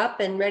today I'm up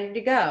and ready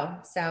to go.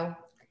 So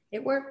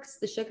it works.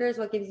 The sugar is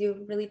what gives you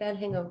a really bad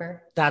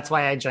hangover. That's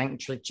why I drink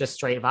just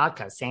straight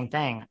vodka. Same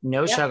thing.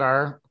 No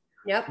sugar.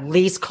 Yep.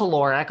 Least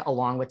caloric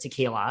along with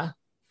tequila.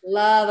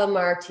 Love a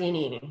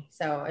martini.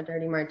 So a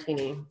dirty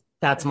martini.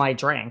 That's my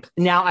drink.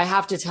 Now, I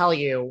have to tell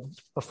you,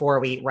 before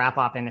we wrap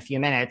up in a few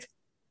minutes,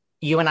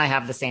 you and I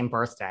have the same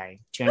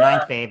birthday, June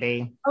 9th,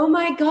 baby. Oh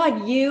my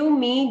God. You,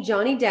 me,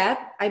 Johnny Depp,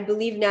 I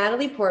believe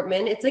Natalie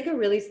Portman. It's like a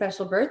really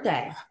special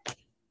birthday.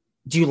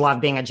 Do you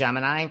love being a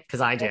Gemini? Because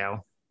I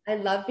do. I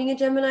love being a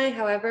Gemini.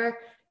 However,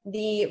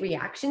 the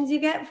reactions you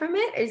get from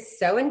it is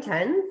so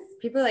intense.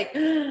 People are like,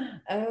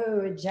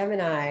 oh, a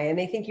Gemini. And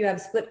they think you have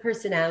split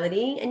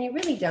personality, and you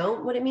really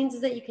don't. What it means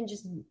is that you can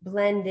just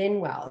blend in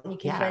well. You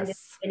can blend in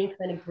any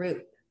kind of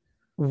group.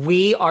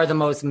 We are the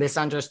most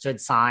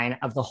misunderstood sign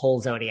of the whole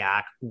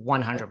zodiac,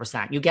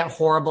 100%. You get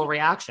horrible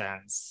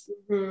reactions.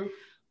 Mm-hmm.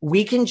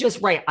 We can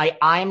just,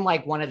 I'm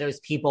like one of those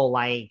people,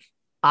 like,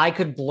 I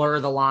could blur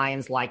the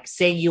lines, like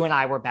say you and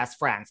I were best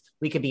friends.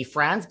 We could be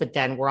friends, but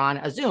then we're on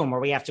a Zoom or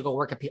we have to go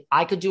work.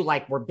 I could do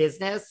like we're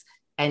business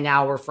and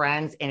now we're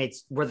friends and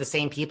we're the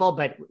same people,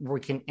 but we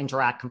can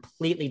interact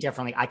completely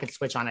differently. I could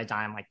switch on a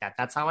dime like that.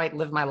 That's how I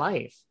live my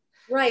life.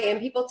 Right. And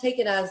people take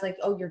it as like,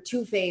 oh, you're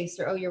two-faced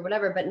or, oh, you're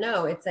whatever. But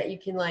no, it's that you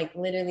can like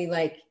literally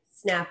like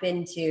snap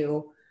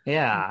into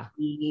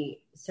the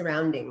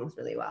surroundings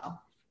really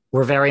well.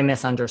 We're very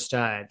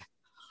misunderstood.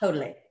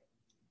 Totally.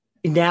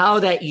 Now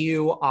that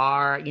you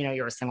are, you know,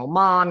 you're a single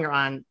mom,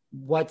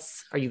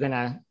 are you going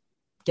to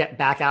get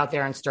back out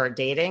there and start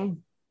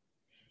dating?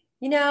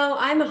 You know,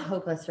 I'm a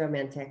hopeless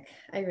romantic.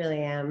 I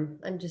really am.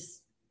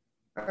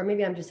 Or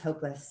maybe I'm just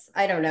hopeless.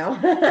 I don't know.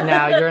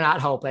 No, you're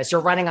not hopeless.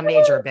 You're running a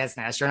major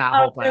business. You're not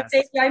hopeless.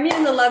 I mean,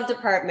 in the love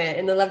department,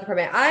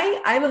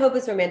 I'm a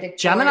hopeless romantic.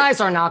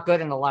 Geminis are not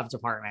good in the love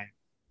department.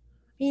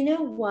 You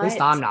know what? At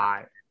least I'm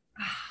not.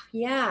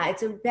 Yeah,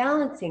 it's a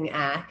balancing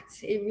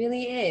act. It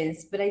really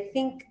is. But I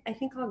think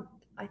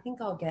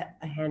I'll get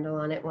a handle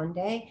on it one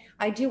day.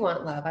 I do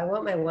want love. I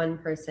want my one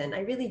person.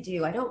 I really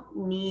do. I don't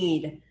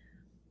need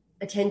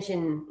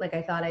attention like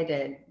I thought I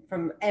did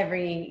from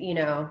every, you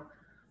know,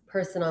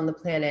 person on the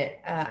planet.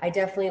 I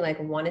definitely like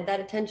wanted that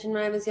attention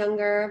when I was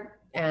younger.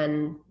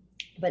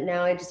 But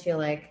now I just feel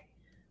like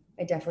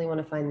I definitely want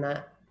to find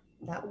that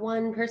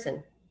one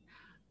person.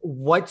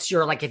 What's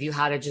your, like, if you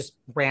had to just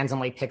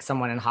randomly pick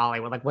someone in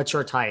Hollywood, like, what's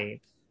your type?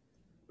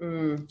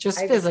 Just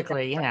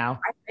physically, you know.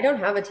 I don't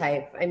have a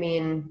type. I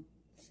mean,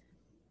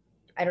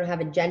 I don't have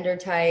a gender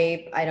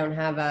type. I'm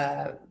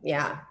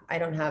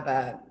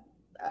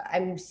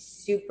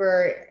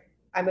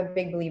a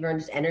big believer in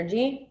just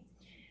energy.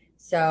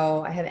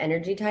 So I have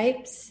energy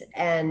types,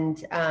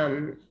 and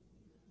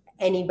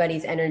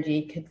anybody's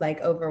energy could like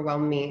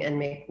overwhelm me and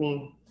make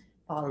me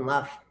fall in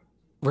love.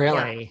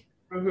 Really?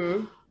 Yeah.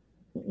 Mm-hmm.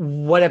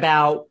 What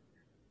about,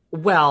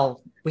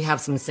 well, we have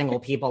some single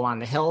people on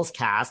the Hills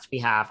cast.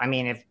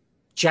 If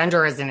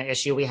Gender isn't an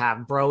issue. We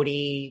have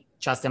Brody,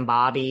 Justin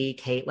Bobby,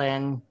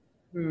 Caitlyn.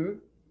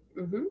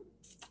 Mm-hmm.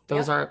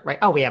 Those are right.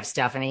 Oh, we have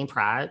Stephanie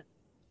Pratt.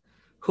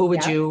 Who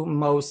would you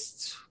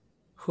most,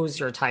 who's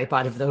your type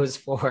out of those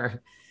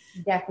four?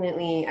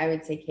 Definitely, I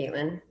would say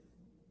Caitlyn,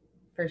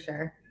 for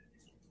sure.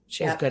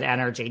 She has good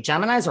energy.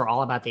 Geminis are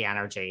all about the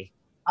energy.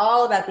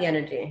 All about the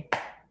energy.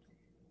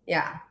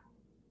 Yeah.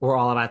 We're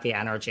all about the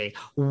energy.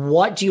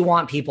 What do you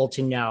want people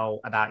to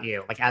know about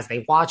you? Like as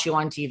they watch you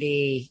on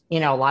TV, you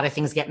know, a lot of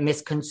things get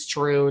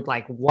misconstrued.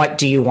 Like what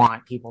do you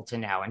want people to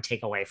know and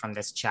take away from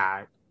this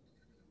chat?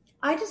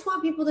 I just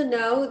want people to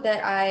know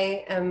that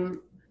I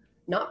am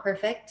not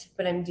perfect,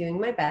 but I'm doing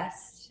my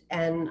best.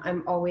 And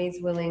I'm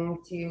always willing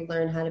to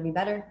learn how to be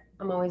better.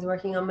 I'm always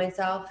working on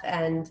myself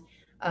and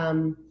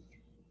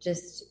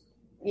just,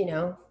 you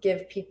know,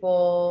 give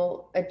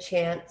people a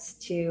chance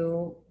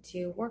to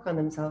work on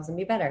themselves and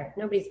be better.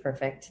 Nobody's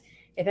perfect.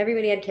 If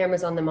everybody had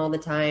cameras on them all the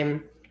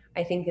time,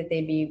 I think that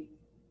they'd be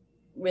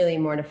really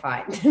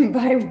mortified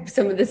by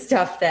some of the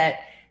stuff that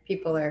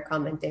people are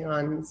commenting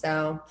on.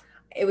 So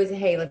it was,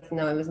 hey, let's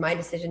know, it was my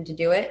decision to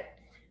do it.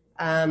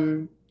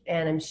 And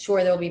I'm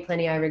sure there'll be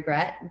plenty I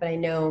regret, but I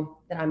know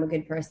that I'm a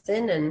good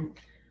person and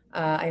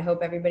I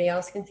hope everybody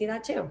else can see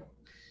that too.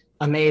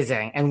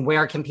 Amazing. And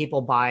where can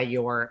people buy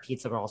your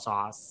Pizza Girl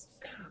sauce?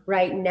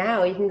 Right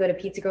now, you can go to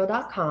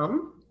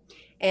pizzagirl.com.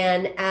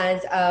 And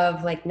as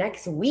of like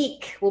next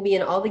week, we'll be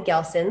in all the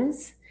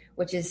Gelsons,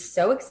 which is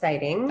so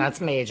exciting. That's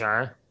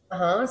major.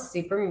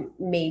 Super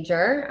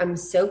major. I'm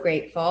so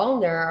grateful.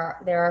 They're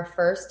our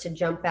first to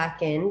jump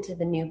back into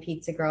the new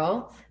Pizza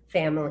Girl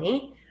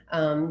family.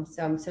 So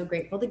I'm so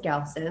grateful to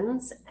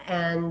Gelsons.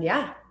 And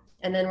yeah,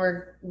 and then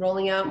we're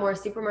rolling out more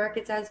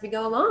supermarkets as we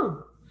go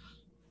along.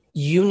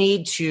 You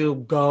need to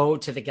go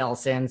to the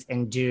Gelsons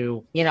and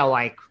do, you know,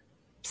 like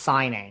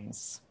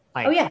signings.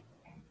 Like, oh yeah.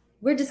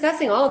 We're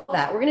discussing all of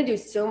that. We're going to do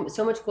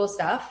so much cool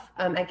stuff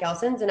at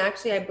Gelsons. And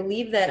actually, I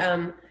believe that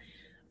a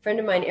friend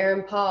of mine,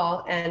 Aaron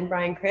Paul and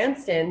Brian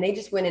Cranston, they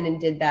just went in and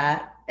did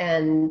that.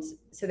 And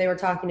so they were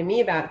talking to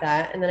me about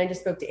that. And then I just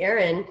spoke to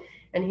Aaron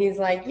and he's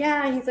like,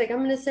 I'm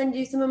going to send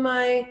you some of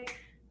my,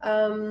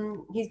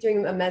 he's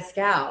doing a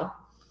mezcal.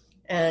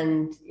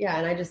 And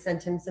and I just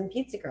sent him some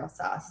Pizza Girl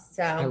sauce.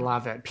 So I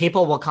love it.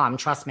 People will come.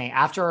 Trust me.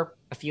 After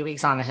a few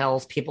weeks on the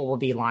hills, people will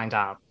be lined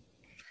up.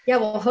 Yeah,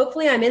 well,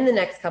 hopefully I'm in the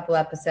next couple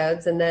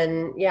episodes and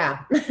then,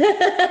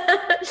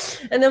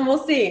 and then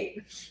we'll see.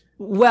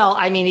 Well,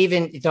 I mean,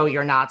 even though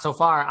you're not so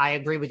far, I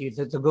agree with you.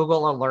 The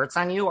Google alerts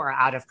on you are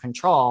out of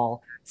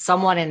control.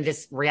 Someone in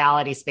this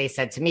reality space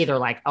said to me, they're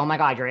like, oh my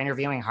God, you're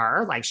interviewing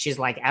her? Like, she's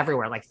like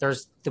everywhere. Like the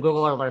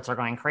Google alerts are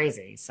going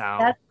crazy. So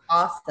that's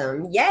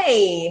awesome.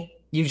 Yay.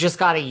 You just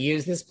got to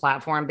use this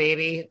platform,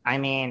 baby. I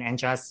mean, and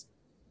just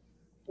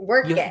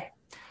work it.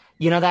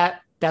 You know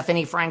that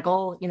Bethany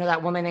Frankel, you know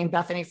that woman named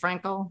Bethany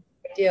Frankel?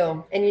 I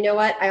do. And you know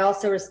what? I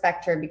also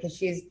respect her because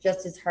she's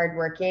just as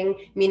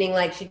hardworking, meaning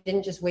like she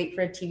didn't just wait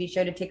for a TV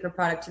show to take her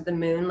product to the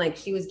moon. Like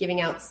she was giving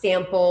out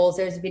samples.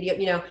 There's a video,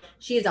 you know,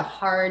 she is a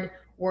hard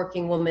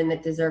working woman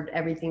that deserved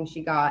everything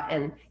she got.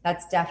 And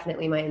that's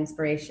definitely my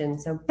inspiration.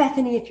 So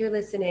Bethany, if you're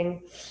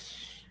listening.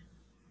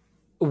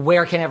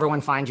 Where can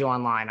everyone find you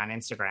online on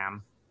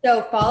Instagram?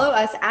 So follow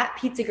us at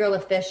Pizza Girl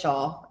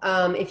Official.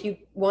 If you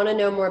want to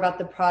know more about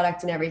the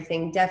product and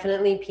everything,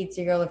 definitely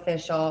Pizza Girl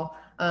Official.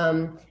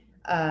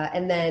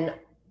 And then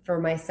for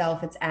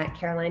myself, it's at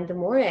Caroline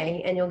D'Amore,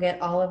 and you'll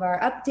get all of our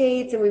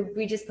updates. And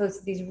we just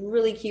posted these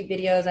really cute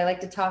videos. I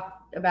like to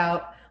talk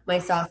about my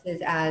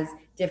sauces as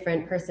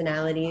different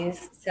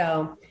personalities.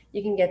 So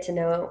you can get to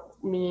know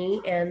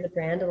me and the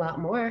brand a lot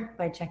more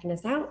by checking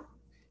us out.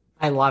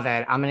 I love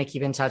it. I'm going to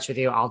keep in touch with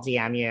you. I'll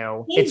DM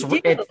you. It's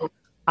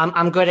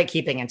I'm good at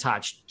keeping in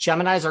touch.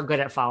 Geminis are good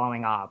at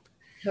following up.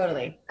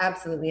 Totally.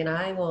 Absolutely. And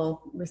I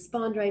will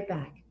respond right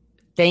back.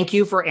 Thank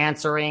you for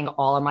answering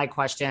all of my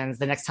questions.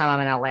 The next time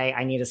I'm in LA,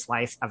 I need a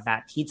slice of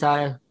that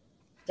pizza.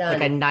 Done.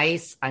 Like a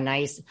nice,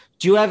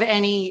 do you have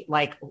any,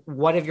 like,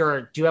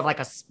 do you have like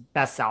a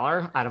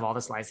bestseller out of all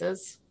the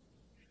slices?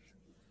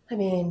 I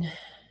mean,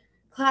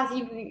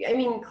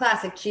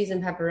 classic cheese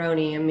and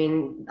pepperoni. I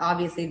mean,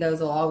 obviously those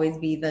will always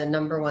be the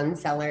number one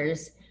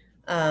sellers.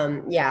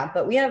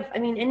 But we have,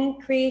 any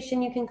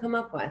creation you can come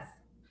up with,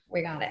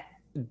 we got it.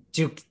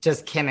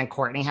 Does Kim and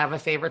Courtney have a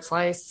favorite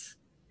slice?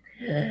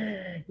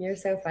 You're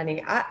so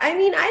funny. I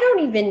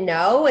don't even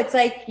know. It's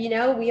like,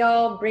 we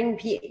all bring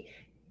pizzas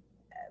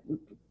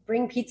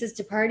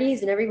to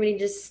parties and everybody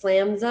just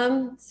slams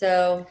them.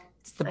 So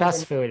it's the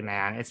best food,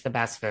 man. It's the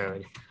best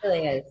food. It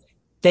really is.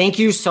 Thank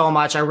you so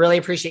much. I really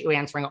appreciate you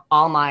answering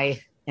all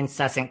my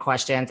incessant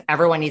questions.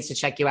 Everyone needs to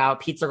check you out.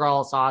 Pizza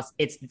Girl sauce.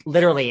 It is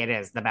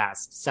the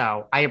best.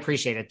 So I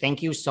appreciate it.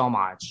 Thank you so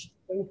much.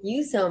 Thank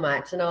you so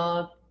much. And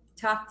I'll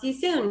talk to you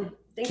soon.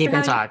 Thanks. Keep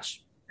in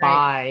touch.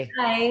 Bye.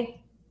 Bye.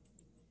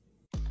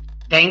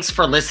 Thanks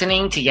for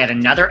listening to yet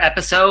another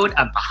episode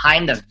of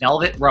Behind the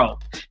Velvet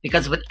Rope.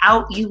 Because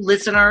without you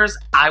listeners,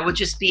 I would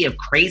just be a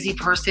crazy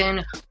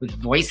person with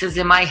voices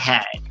in my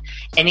head.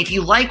 And if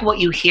you like what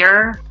you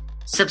hear,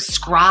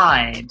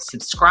 subscribe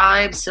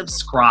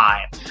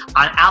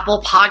on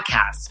Apple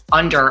Podcasts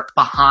under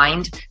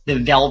Behind the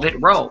Velvet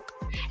Rope.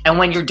 And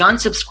when you're done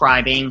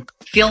subscribing,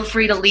 feel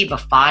free to leave a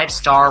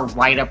 5-star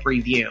write-up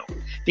review,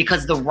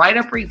 because the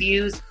write-up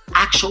reviews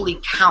actually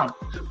count.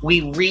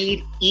 We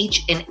read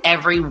each and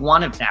every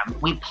one of them.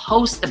 We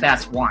post the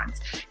best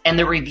ones, and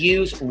the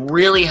reviews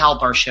really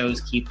help our shows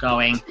keep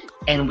going.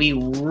 And we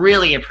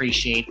really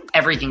appreciate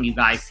everything you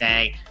guys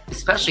say,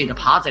 especially the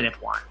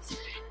positive ones.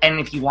 And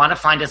if you want to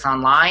find us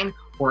online,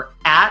 we're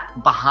at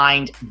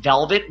Behind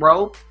Velvet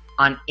Rope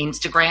on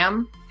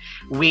Instagram.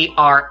 We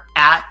are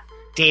at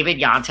David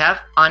Yontef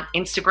on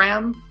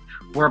Instagram.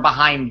 We're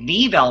Behind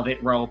the Velvet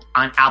Rope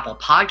on Apple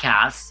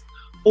Podcasts.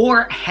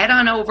 Or head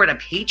on over to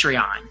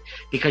Patreon,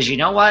 because you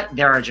know what?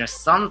 There are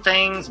just some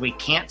things we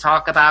can't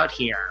talk about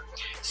here.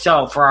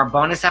 So for our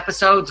bonus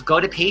episodes,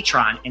 go to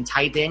Patreon and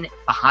type in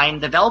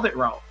Behind the Velvet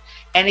Rope.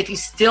 And if you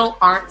still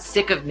aren't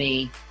sick of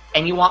me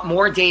and you want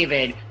more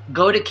David,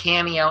 go to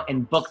Cameo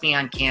and book me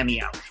on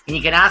Cameo. And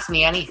you can ask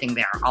me anything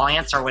there. I'll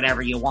answer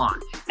whatever you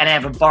want. And I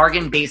have a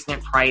bargain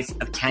basement price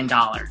of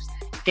 $10.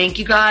 Thank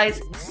you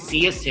guys. See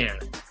you soon.